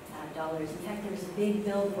dollars. In fact, there was a big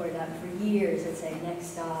billboard up for years that said, next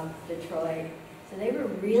stop, Detroit. So they were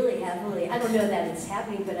really heavily, I don't know that it's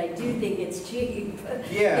happening, but I do think it's cheap.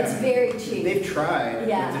 Yeah. It's very cheap. They've tried with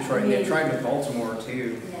Detroit. I mean, They've tried with Baltimore,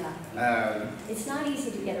 too. Yeah. It's not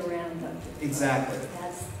easy to get around, though. Exactly.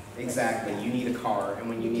 Exactly. You need a car, and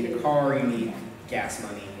when you need a car, you need gas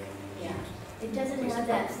money. And yeah. It doesn't have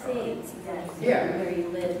that thing where you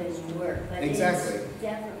live and work, but exactly. It's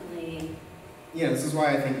definitely... Yeah, this is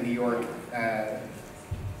why I think New York,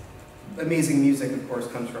 amazing music, of course,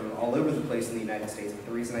 comes from all over the place in the United States, but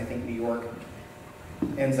the reason I think New York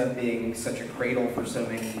ends up being such a cradle for so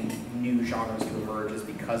many new genres to emerge is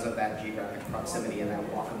because of that geographic proximity and that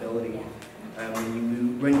walkability. When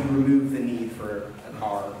you remove the need for a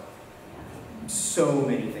car, so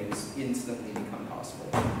many things instantly become possible.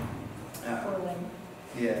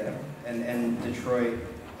 Yeah, and Detroit.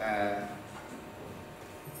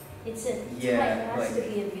 It has to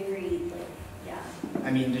be a very,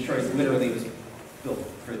 I mean, Detroit literally was built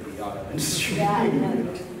for the auto industry. Yeah,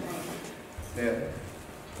 no,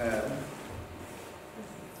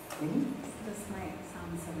 This might sound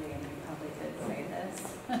somebody, and you probably did say this,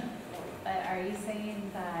 but are you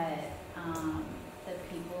saying that the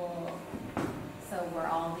people, so where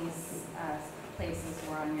all these places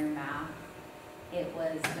were on your map, it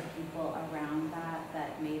was the people around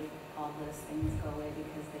that made all those things go away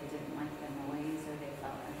because they didn't like the noise or they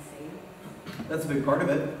felt unsafe? That's a big part of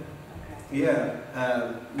it. Okay. Yeah,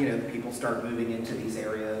 you know, people start moving into these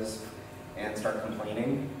areas and start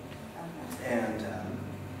complaining, Okay. and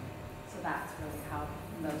So that's really how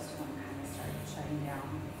most of them kind of started shutting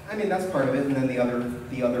down. I mean, that's part of it, and then the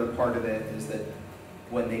other part of it is that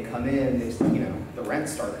when they come in, you know, the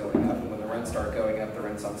rents start going up, and when the rents start going up, the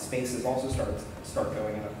rents on spaces also start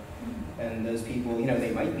going up. And those people, you know,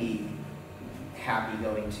 they might be happy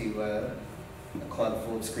going to a club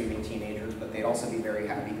full of screaming teenagers, but they'd also be very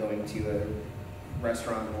happy going to a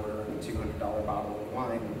restaurant and ordering a $200 bottle of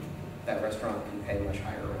wine, and that restaurant can pay much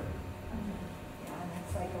higher rent. Yeah, and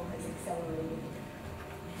that cycle has accelerated.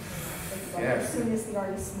 It's like Yeah. as soon as the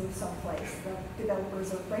artists move someplace, the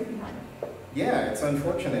developers are right behind them. Yeah, it's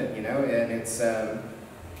unfortunate, you know, and it's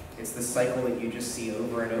this cycle that you just see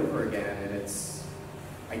over and over again, and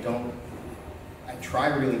I try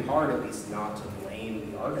really hard at least not to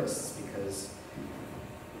blame the artists, because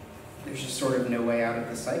there's just sort of no way out of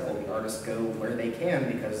the cycle. The artists go where they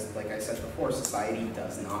can because, like I said before, society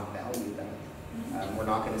does not value them. We're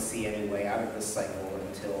not going to see any way out of this cycle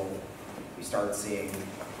until we start seeing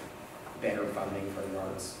better funding for the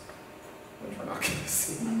arts, which we're not going to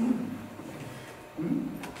see.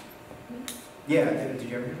 Yeah, did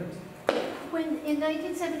you ever hear this? When, in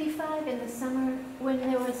 1975, in the summer, when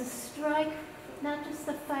there was a strike, not just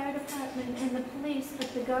the fire department and the police,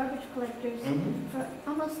 but the garbage collectors, for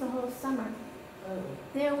almost the whole summer,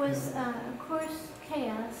 there was, of course,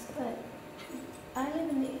 chaos, but I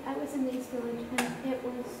was in the East Village, and it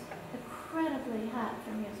was incredibly hot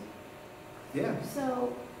for music. Yeah.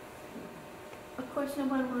 So, of course, no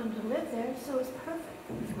one wanted to live there, so it was perfect.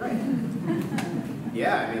 Right.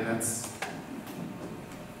 Yeah, I mean,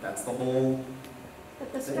 that's the whole...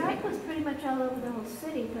 But the strike was pretty much all over the whole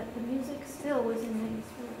city, but the music still was in the East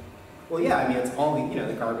Village. Well, yeah, I mean, it's all, you know,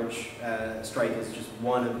 the garbage strike is just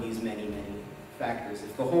one of these many, many factors.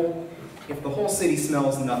 If the whole city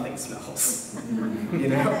smells, nothing smells. You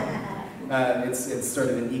know? It's sort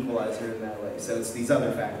of an equalizer in that way. So it's these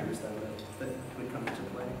other factors then that would come into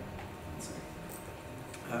play.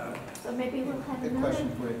 So maybe we'll have A another question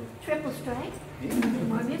for you. triple strike, Yeah.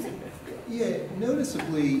 more music. Yeah,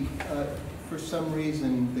 noticeably, for some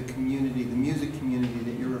reason, the music community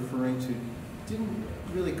that you're referring to, didn't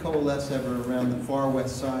really coalesce ever around the far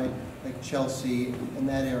west side, like Chelsea and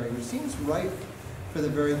that area, which seems ripe for the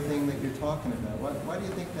very thing that you're talking about. Why do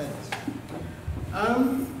you think that is?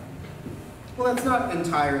 Well, that's not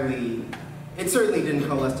entirely... It certainly didn't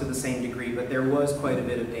coalesce to the same degree, but there was quite a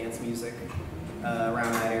bit of dance music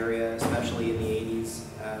around that area, especially in the 80s.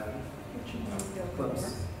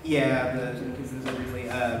 Clubs. Yeah,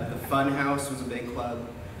 the Fun House was a big club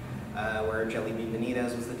where Jelly Bean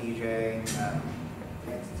Benitez was the DJ.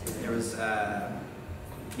 There was,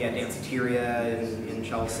 Danceteria in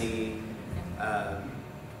Chelsea. But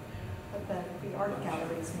the art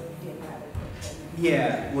galleries moved in rather quickly.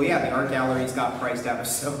 Yeah, well, yeah, the art galleries got priced out of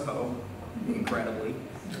Soho, incredibly,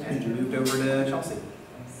 and moved over to Chelsea.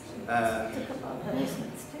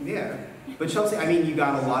 Yeah, but Chelsea, I mean, you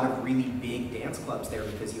got a lot of really big dance clubs there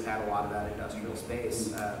because you had a lot of that industrial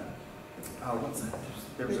space. What's that?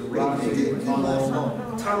 There was a really big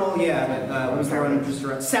tunnel, yeah, but what was the one just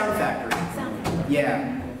around? Sound Factory.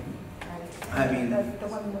 Yeah. I mean, the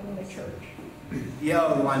one in the church. Yeah,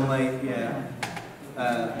 the Limelight, yeah.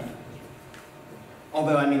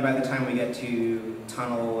 Although, I mean, by the time we get to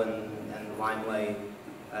Tunnel and Limelight,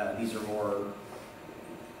 these are more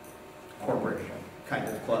corporate kind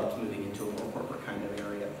of clubs moving into a more corporate kind of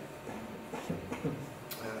area.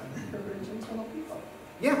 Urban tunnel people.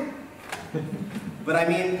 Yeah. But I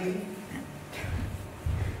mean,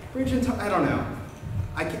 Bridge and Tunnel, I don't know.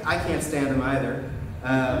 I can't stand them either.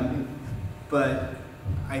 But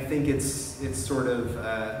I think it's sort of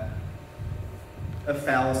a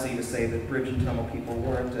fallacy to say that Bridge and Tunnel people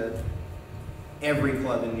weren't at every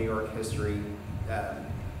club in New York history,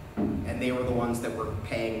 and they were the ones that were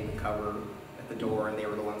paying the cover at the door, and they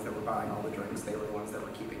were the ones that were buying all the drinks, they were the ones that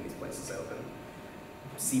were keeping these places open.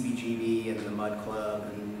 CBGB and the Mud Club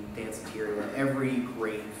and Danceteria, every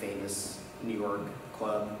great famous New York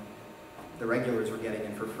club, the regulars were getting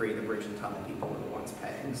in for free, the Bridge and Tunnel people were the ones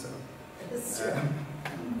paying, so.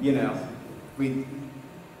 You know, we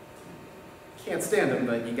can't stand them,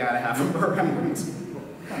 but you gotta have them around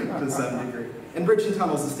to some degree. And Bridge and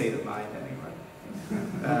Tunnel's a state of mind, anyway.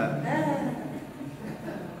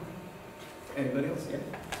 Anybody else? Yeah.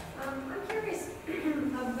 I'm curious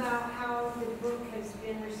about how the book has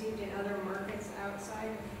been received in other markets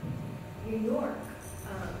outside New York.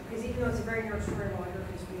 Because even though it's a very New York story,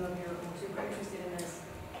 because we love New York, we're super interested in this.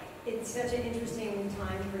 It's such an interesting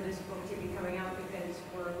time for this book to be coming out because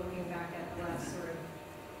we're looking back at the last sort of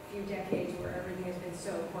few decades where everything has been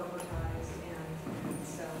so corporatized, and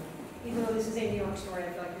so even though this is a New York story,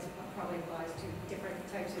 I feel like this probably applies to different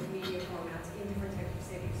types of media formats in different types of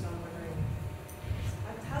cities. So I'm wondering,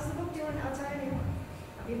 how's the book doing outside of New York?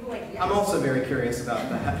 Are people like, yes? I'm also very curious about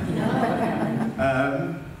that.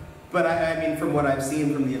 But I mean, from what I've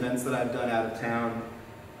seen from the events that I've done out of town,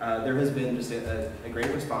 there has been just a great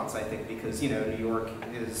response, I think, because, you know, New York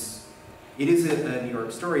is, it is a New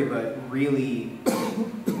York story, but really,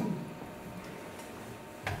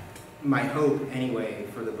 my hope, anyway,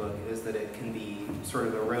 for the book is that it can be sort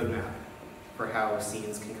of a roadmap for how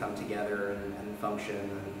scenes can come together and function.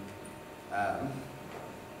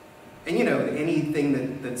 And you know,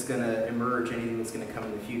 anything that's going to emerge, anything that's going to come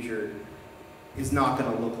in the future is not going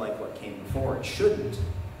to look like what came before. It shouldn't.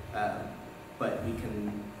 But we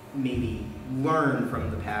can maybe learn from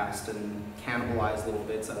the past and cannibalize little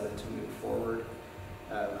bits of it to move forward.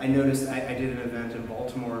 I noticed, I did an event in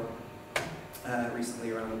Baltimore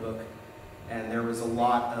recently around the book, and there was a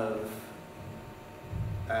lot of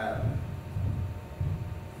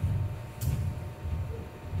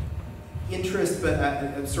interest,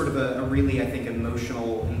 but sort of a really, I think,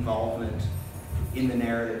 emotional involvement in the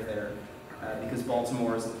narrative there, because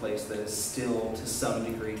Baltimore is a place that is still, to some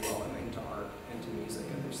degree, welcoming to art and to music,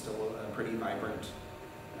 and there's still a pretty vibrant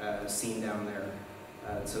scene down there.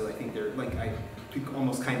 So I think they're like, I could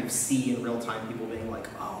almost kind of see in real time people being like,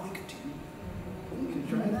 oh, we could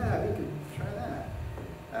try that, we could try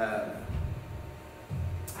that.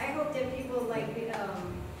 I hope that people like,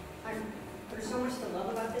 there's so much to love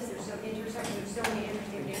about this, there's so intersection, there's so many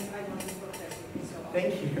interesting things. I love this book, it's so awesome.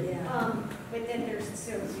 Thank you. Yeah. But then there's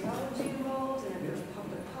sociology involved, and then there's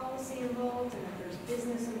public policy involved, and then there's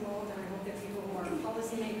business involved, and I hope that people who are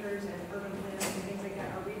policymakers and urban planners and things like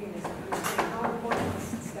that are reading this and understand how important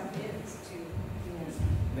this stuff is to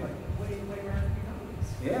what America becomes.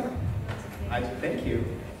 Yeah. Thank you.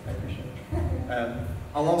 I appreciate it.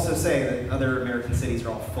 I'll also say that other American cities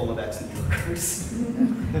are all full of ex-New Yorkers.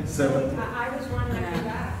 So I was one and I came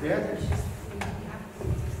back. Yeah. There's just,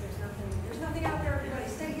 there's nothing out there, everybody,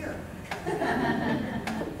 stay here.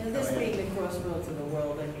 And this being the crossroads of the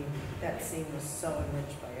world, I mean, that scene was so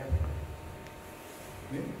enriched by everything.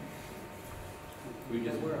 Yeah. We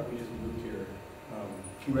just moved here.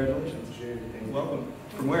 Congratulations. June. Welcome.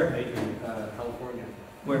 From where? California.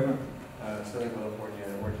 Where? Southern California,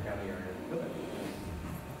 Orange County area.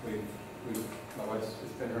 My wife's,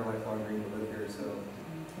 it's been her lifelong dream to live here, so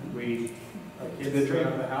our kids are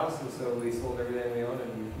out of the house, and so we sold everything we own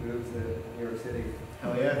and moved to New York City.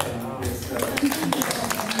 Hell yeah. It's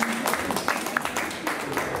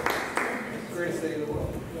the greatest city in the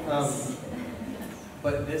world.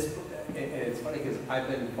 But this, and it's funny because I've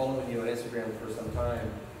been following you on Instagram for some time,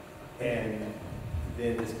 and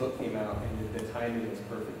then this book came out, and the timing was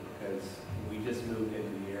perfect because we just moved into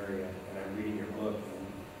the area, and I'm reading your book, and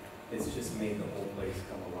it's just made the whole place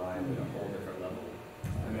come alive at a whole different level.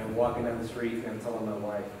 I mean, I'm walking down the street, and I'm telling my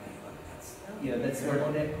wife, that's where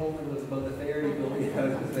Odette Coleman was about the ferry building.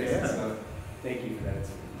 Yeah. So thank you for that.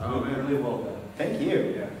 It's man. really well done. Thank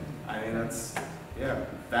you. Yeah. I mean,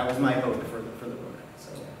 that was my hope for the book.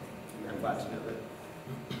 So I'm glad to know that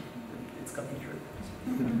it's coming true.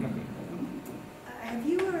 Have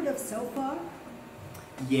you heard of So Far?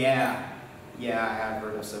 Yeah, I have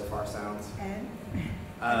heard of So Far Sounds. And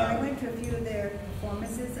I went to a few of their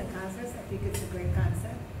performances and concerts. I think it's a great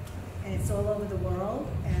concept. And it's all over the world,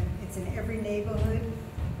 and it's in every neighborhood.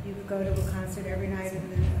 You could go to a concert every night of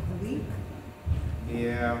the week.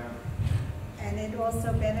 Yeah. And it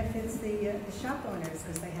also benefits the shop owners,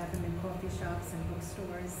 because they have them in coffee shops and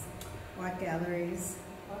bookstores, art galleries.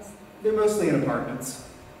 They're mostly in apartments.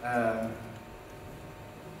 I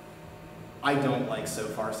don't like So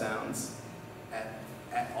Far Sounds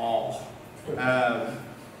at all.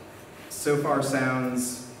 So Far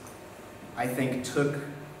Sounds, I think, took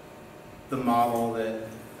the model that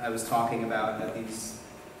I was talking about at these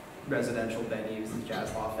residential venues, these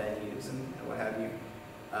jazz loft venues, and what have you,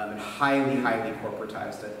 and highly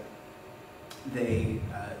corporatized it. They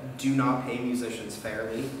do not pay musicians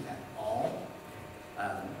fairly at all.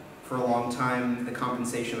 For a long time, the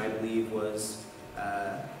compensation, I believe, was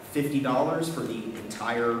 $50 for the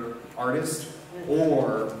entire artist,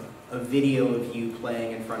 or a video of you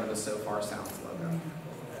playing in front of a So Far Sounds logo.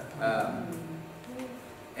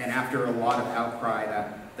 And after a lot of outcry,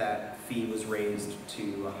 that fee was raised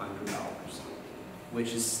to $100,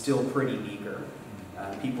 which is still pretty meager.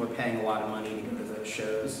 People are paying a lot of money to go to those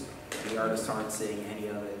shows, and the artists aren't seeing any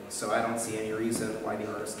of it. So I don't see any reason why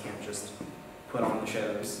the artists can't just put on the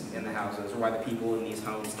shows in the houses, or why the people in these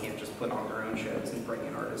homes can't just put on their own shows and bring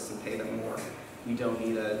in artists and pay them more. We don't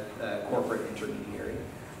need a corporate intermediary,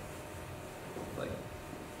 like,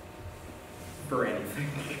 for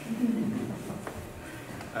anything.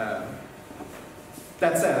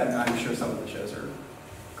 That said, I'm sure some of the shows are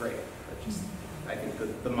great, but just, I think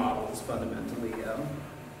the model is fundamentally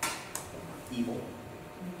evil.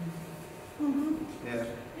 Yeah.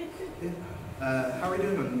 How are we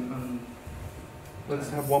doing on Let's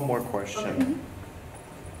have one more question.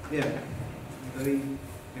 yeah.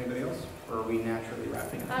 Anybody else? Or are we naturally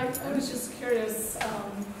wrapping up? I was just curious,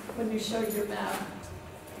 when you showed your map,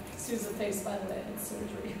 Susan Face, by the way, had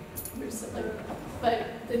surgery recently, but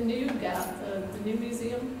the new gap, the new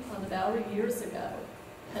museum on the Bowery years ago,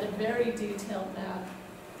 had a very detailed map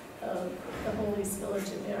of the whole East Village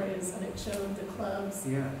and areas, and it showed the clubs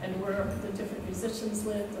and where the different musicians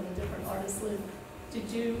lived and the different artists lived. Did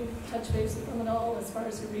you touch base with them at all as far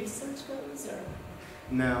as your research goes, or?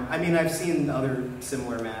 No, I mean, I've seen other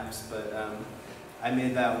similar maps, but I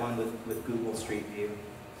made that one with Google Street View.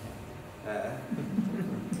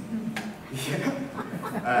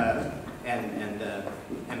 And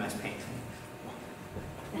MS Paint.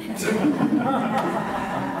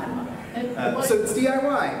 So it's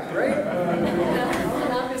DIY, right?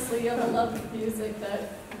 And obviously you have a love of music.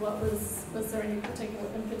 Was there any particular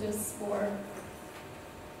impetus for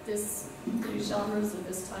these genres of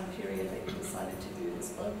this time period that you decided to do this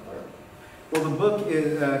book? Or? Well, the book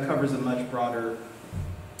covers a much broader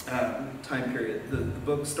time period. The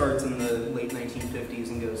book starts in the late 1950s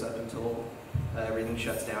and goes up until everything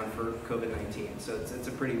shuts down for COVID-19. So it's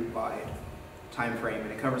a pretty wide time frame,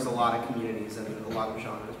 and it covers a lot of communities and a lot of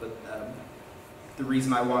genres. But the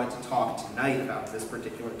reason I wanted to talk tonight about this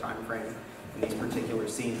particular time frame and these particular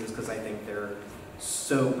scenes is because I think they're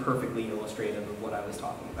so perfectly illustrative of what I was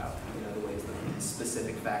talking about. You know, the ways that these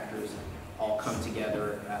specific factors all come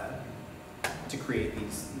together to create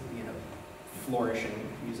these, you know, flourishing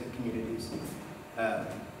music communities.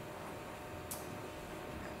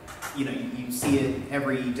 You know, you see it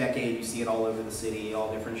every decade, you see it all over the city,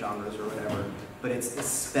 all different genres or whatever, but it's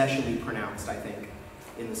especially pronounced, I think,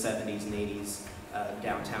 in the 70s and 80s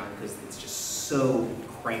downtown, because it's just so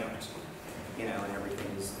cramped, you know, and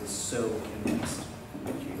everything is so condensed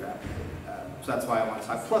geographically. So that's why I want to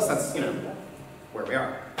talk. Plus, that's, you know, where we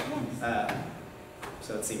are.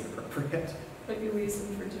 So it seemed appropriate. But your reason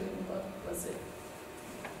for doing the book, was it?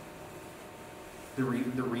 The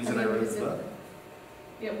reason I wrote the book?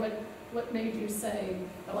 Yeah, what made you say,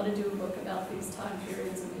 I want to do a book about these time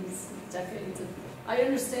periods and these decades? And I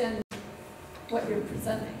understand what you're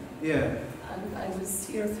presenting. Yeah. And I was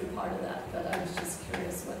here through part of that, but I was just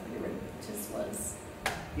curious what your impetus was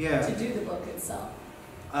to do the book itself.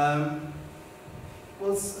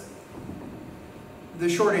 Well, the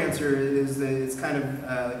short answer is that it's kind of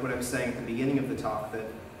like what I was saying at the beginning of the talk, that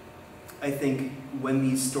I think when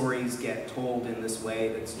these stories get told in this way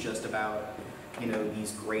that's just about, you know,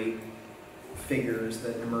 these great figures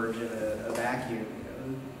that emerge in a vacuum, you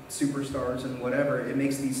know, superstars and whatever, it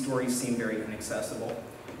makes these stories seem very inaccessible.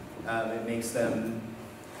 It makes them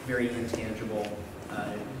very intangible.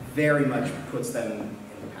 It very much puts them in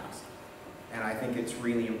the past. And I think it's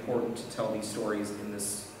really important to tell these stories in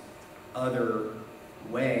this other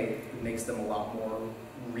way. It makes them a lot more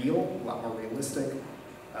real, a lot more realistic,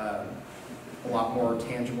 a lot more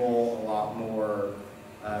tangible, a lot more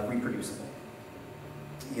reproducible.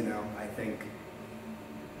 You know, I think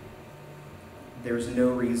there's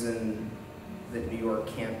no reason that New York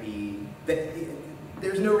can't be,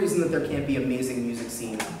 there's no reason that there can't be amazing music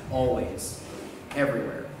scenes always,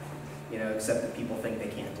 everywhere, you know, except that people think they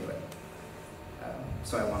can't do it.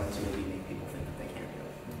 So I wanted to maybe make people think that they can't do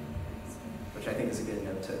it, which I think is a good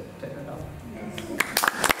note to end on.